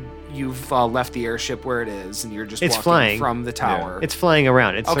 You've left the airship where it is, and you're just It's walking flying. from the tower. It's flying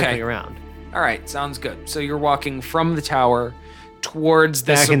around. It's Okay. circling around. All right. Sounds good. So you're walking from the tower towards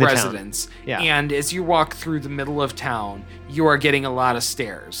this Back into town. residence. Yeah. And as you walk through the middle of town, you are getting a lot of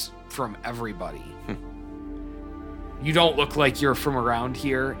stares from everybody. You don't look like you're from around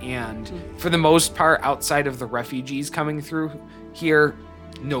here, and for the most part, outside of the refugees coming through here,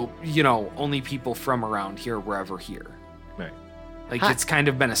 no, only people from around here were ever here. Right. Like Hi. it's kind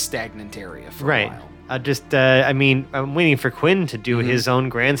of been a stagnant area for Right. a while. I'm waiting for Quinn to do his own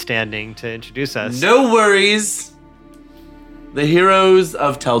grandstanding to introduce us. No worries. The heroes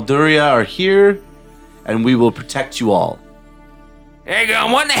of Talduria are here, and we will protect you all. Hey,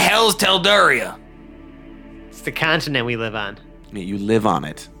 what in the hell's Telduria? It's the continent we live on. You live on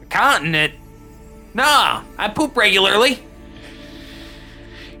it. A continent? Nah, I poop regularly.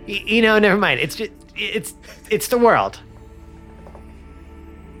 Never mind. It's just it's the world.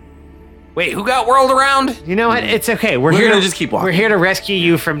 Wait, who got whirled around? You know what? It's okay. We're We're here gonna to just keep walking. We're here to rescue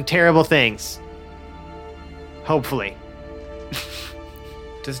you from terrible things. Hopefully.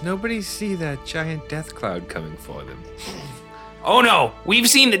 Does nobody see that giant death cloud coming for them? Oh no, we've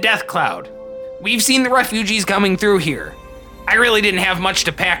seen the death cloud. We've seen the refugees coming through here. I really didn't have much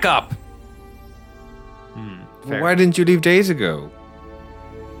to pack up. Well, why didn't you leave days ago?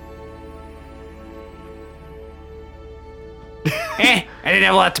 I didn't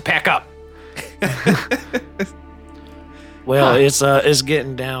have a lot to pack up. Well, it's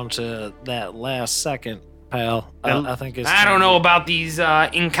getting down to that last second, pal. I think it's. I don't know about these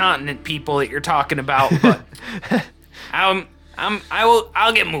incontinent people that you're talking about, but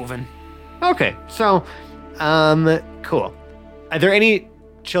I'll get moving. Okay. So, cool. Are there any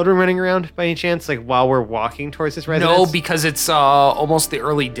children running around by any chance, like while we're walking towards this residence? No, because it's almost the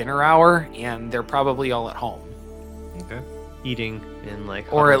early dinner hour, and they're probably all at home, Okay. eating and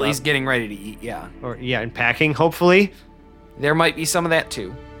like, or at huddled least up. getting ready to eat. Yeah, and packing. Hopefully, there might be some of that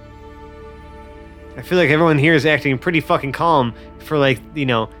too. I feel like everyone here is acting pretty fucking calm for like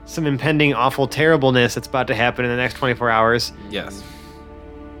some impending awful terribleness that's about to happen in the next 24 hours. Yes.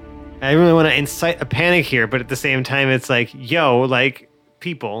 I really want to incite a panic here, but at the same time, it's like, yo, like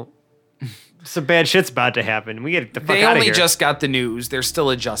people, some bad shit's about to happen. We get the fuck They out of only here. just got the news. They're still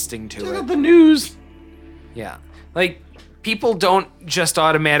adjusting to it. The news. Yeah. Like, people don't just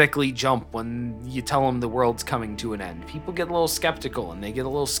automatically jump when you tell them the world's coming to an end. People get a little skeptical and they get a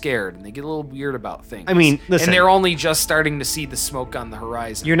little scared and they get a little weird about things. I mean, listen. And they're only just starting to see the smoke on the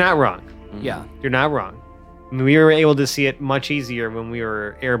horizon. You're not wrong. Yeah. You're not wrong. I mean, we were able to see it much easier when we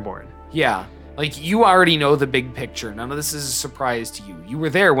were airborne. Yeah. Like, you already know the big picture. None of this is a surprise to you. You were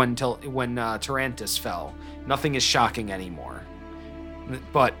there when Tarantus fell. Nothing is shocking anymore.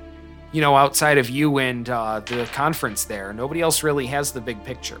 But, you know, outside of you and the conference there, nobody else really has the big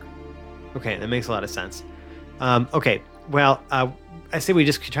picture. Okay, that makes a lot of sense. Okay, well, I say we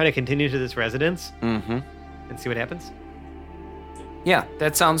just try to continue to this residence Mm-hmm. and see what happens. Yeah,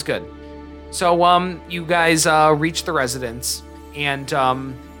 that sounds good. So, you guys reach the residence, and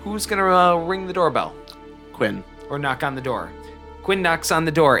who's gonna ring the doorbell Quinn. or knock on the door? Quinn knocks on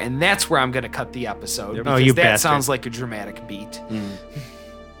the door, and that's where I'm gonna cut the episode Oh, because you that bastard. sounds like a dramatic beat,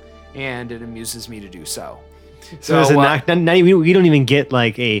 and it amuses me to do so. So is it knock? We don't even get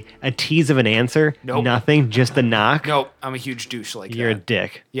like a tease of an answer. Nope. Nothing. Just the knock. Nope, I'm a huge douche like You're a that.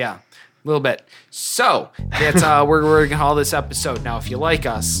 dick. Yeah, a little bit. So that's we're gonna call this episode. Now, if you like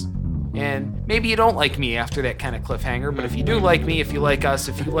us, and maybe you don't like me after that kind of cliffhanger, but if you do like me, if you like us,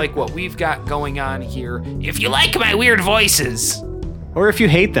 if you like what we've got going on here, if you like my weird voices, Or if you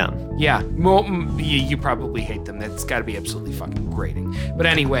hate them. yeah, you probably hate them. That's got to be absolutely fucking grating. But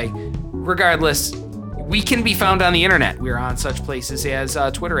anyway, regardless, we can be found on the internet. We are on such places as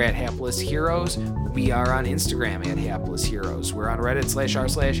Twitter at Hapless Heroes. We are on Instagram at Hapless Heroes. We're on Reddit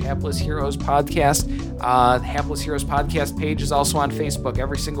 /r/Hapless Heroes Podcast. Hapless Heroes Podcast page is also on Facebook.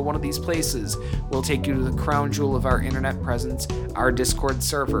 Every single one of these places will take you to the crown jewel of our internet presence, our Discord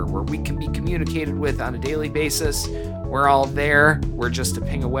server, where we can be communicated with on a daily basis. We're all there. We're just a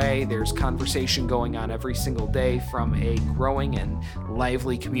ping away. There's conversation going on every single day from a growing and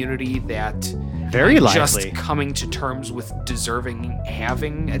lively community that Very I'm lively. just coming to terms with deserving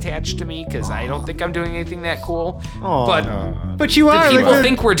having attached to me, because I don't think I'm doing anything that cool. Aw. But you The are. people like,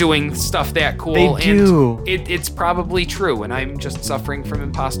 think we're doing stuff that cool, They do. and it's probably true, and I'm just suffering from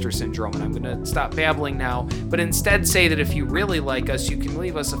imposter syndrome, and I'm gonna stop babbling now, but instead say that if you really like us, you can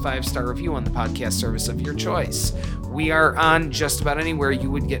leave us a 5-star review on the podcast service of your choice. We are on just about anywhere you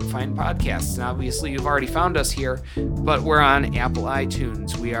would find podcasts, and obviously you've already found us here, but we're on Apple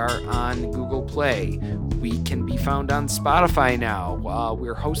iTunes, we are on Google Play, we can be found on Spotify now,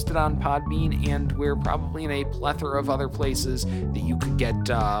 we're hosted on Podbean, and we're probably in a plethora of other places that you could get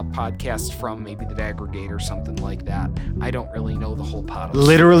podcasts from, maybe the Aggregate or something like that. I don't really know the whole pod.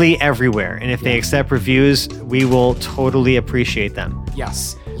 literally everywhere. And if they accept reviews, we will totally appreciate them.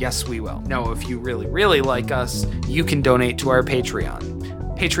 Yes, we will. No, if you really, really like us, you can donate to our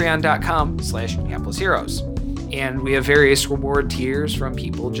Patreon. Patreon.com/Hapless Heroes. And we have various reward tiers from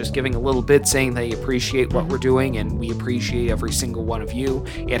people just giving a little bit, saying they appreciate what we're doing, and we appreciate every single one of you.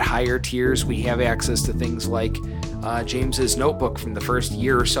 At higher tiers, we have access to things like James's notebook from the first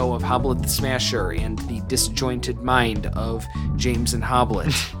year or so of Hoblet the Smasher and the disjointed mind of James and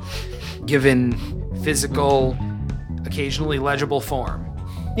Hoblet, given physical, occasionally legible form.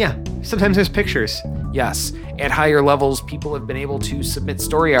 Yeah. Sometimes there's pictures. Yes, at higher levels, people have been able to submit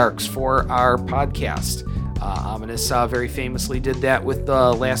story arcs for our podcast. Ominous very famously did that with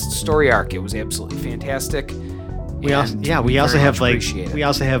the last story arc. It was absolutely fantastic. We also, and we also very have much like appreciate it. we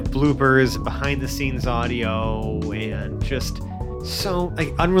also have bloopers, behind the scenes audio, and just so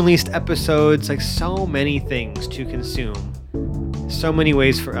like unreleased episodes, like so many things to consume. So many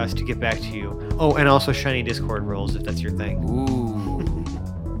ways for us to get back to you. Oh, and also shiny Discord roles if that's your thing. Ooh.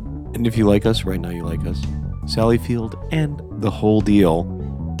 And if you like us, right now you like us, Sally Field and the whole deal,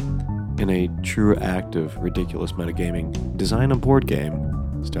 in a true act of ridiculous metagaming, design a board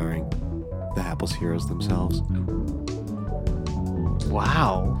game starring the Hapless Heroes themselves.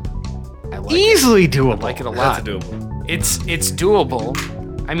 Wow. I like Easily it. doable. I like it a lot. That's doable. It's doable.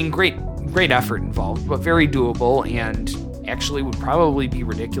 I mean, great effort involved, but very doable, and actually would probably be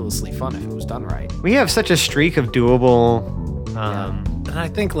ridiculously fun if it was done right. We have such a streak of doable. And I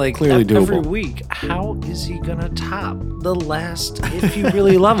think, like, Clearly every doable. week, how is he going to top the last If You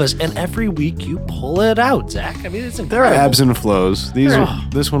Really Love Us? And every week you pull it out, Zach. I mean, it's There are incredible. ebbs and flows.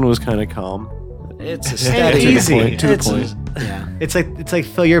 This one was kind of calm. It's a And steady. easy. To the It's point. Yeah. It's like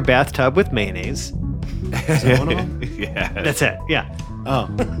fill your bathtub with mayonnaise. Yeah. That's it. Yeah. Oh.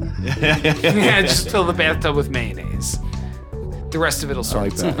 Yeah, just fill the bathtub with mayonnaise. The rest of it'll I sort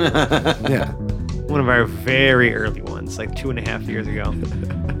like itself. that. Yeah. One of our very early ones, like 2.5 years ago.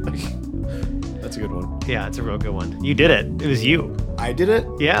 That's a good one. Yeah, it's a real good one. You did it. It was you. I did it?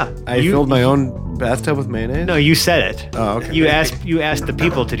 Yeah. I filled my own bathtub with mayonnaise? No, you said it. Oh, okay. You asked the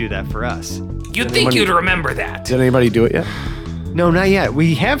people to do that for us. You'd think you'd remember that. Did anybody do it yet? No, not yet.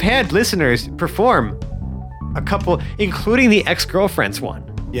 We have had listeners perform a couple, including the ex-girlfriends one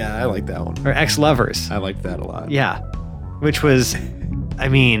Yeah, I like that one. or ex-lovers. I like that a lot. Yeah, which was, I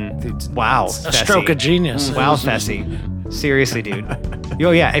mean, wow. A Fessy. stroke of genius. Wow, Fessy. Seriously, dude.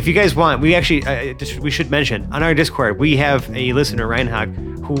 Oh yeah, if you guys want, we actually we should mention on our Discord we have a listener, Reinhard,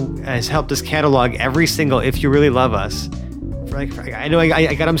 who has helped us catalog every single "If You Really Love Us." I know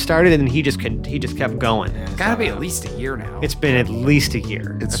I got him started, and he just kept going. Gotta be at least a year now. It's been at least a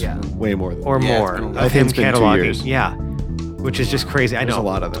year It's Yeah. way more than or Yeah, more it's been a I of think him it's been 2 cataloging. years. Yeah, which is just crazy. I know There's a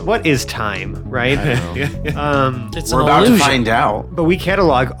lot of them. What is time, right? It's We're an about illusion. to find out. But we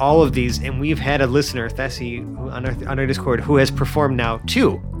catalog all of these, and we've had a listener, Thessie, on our Discord, who has performed now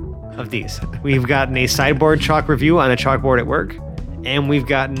 2 of these. We've gotten a sideboard chalk review on a chalkboard at work, and we've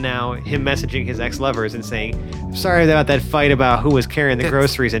gotten now him messaging his ex-lovers and saying, "Sorry about that fight about who was carrying the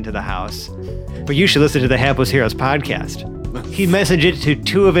groceries into the house, but you should listen to the Hapless Heroes podcast." He messaged it to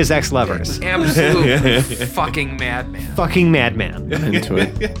 2 of his ex-lovers. Absolute fucking madman. Fucking madman. into it.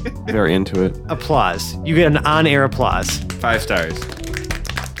 Very into it. Applause. You get an on-air applause. 5 stars.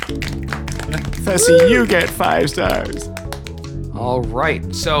 Fessy, you get 5 stars. All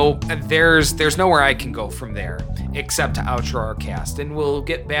right, so there's nowhere I can go from there except to outro our cast, and we'll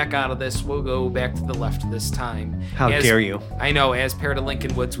get back out of this. We'll go back to the left this time. How dare you. I know. As paired to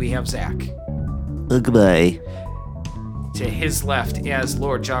Lincoln Woods, we have Zach. Goodbye. To his left, as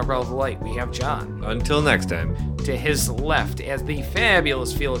Lord Jawrell the Light, we have John. Until next time. To his left, as the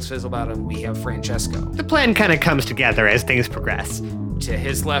fabulous Felix Fizzlebottom, we have Francesco. The plan kind of comes together as things progress. To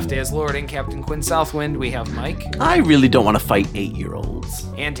his left, as Lord and Captain Quinn Southwind, we have Mike. I really don't want to fight 8-year-olds.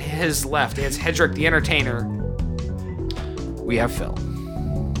 And to his left, as Hedrick the Entertainer, we have Phil.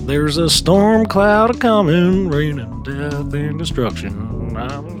 There's a storm cloud coming, raining death and destruction.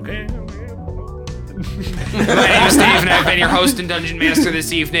 I'm scared. My name is Dave, and I've been your host and Dungeon Master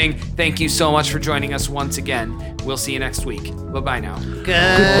this evening. Thank you so much for joining us once again. We'll see you next week. Bye-bye now.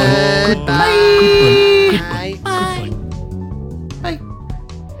 Goodbye.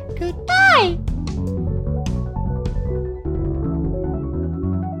 Goodbye.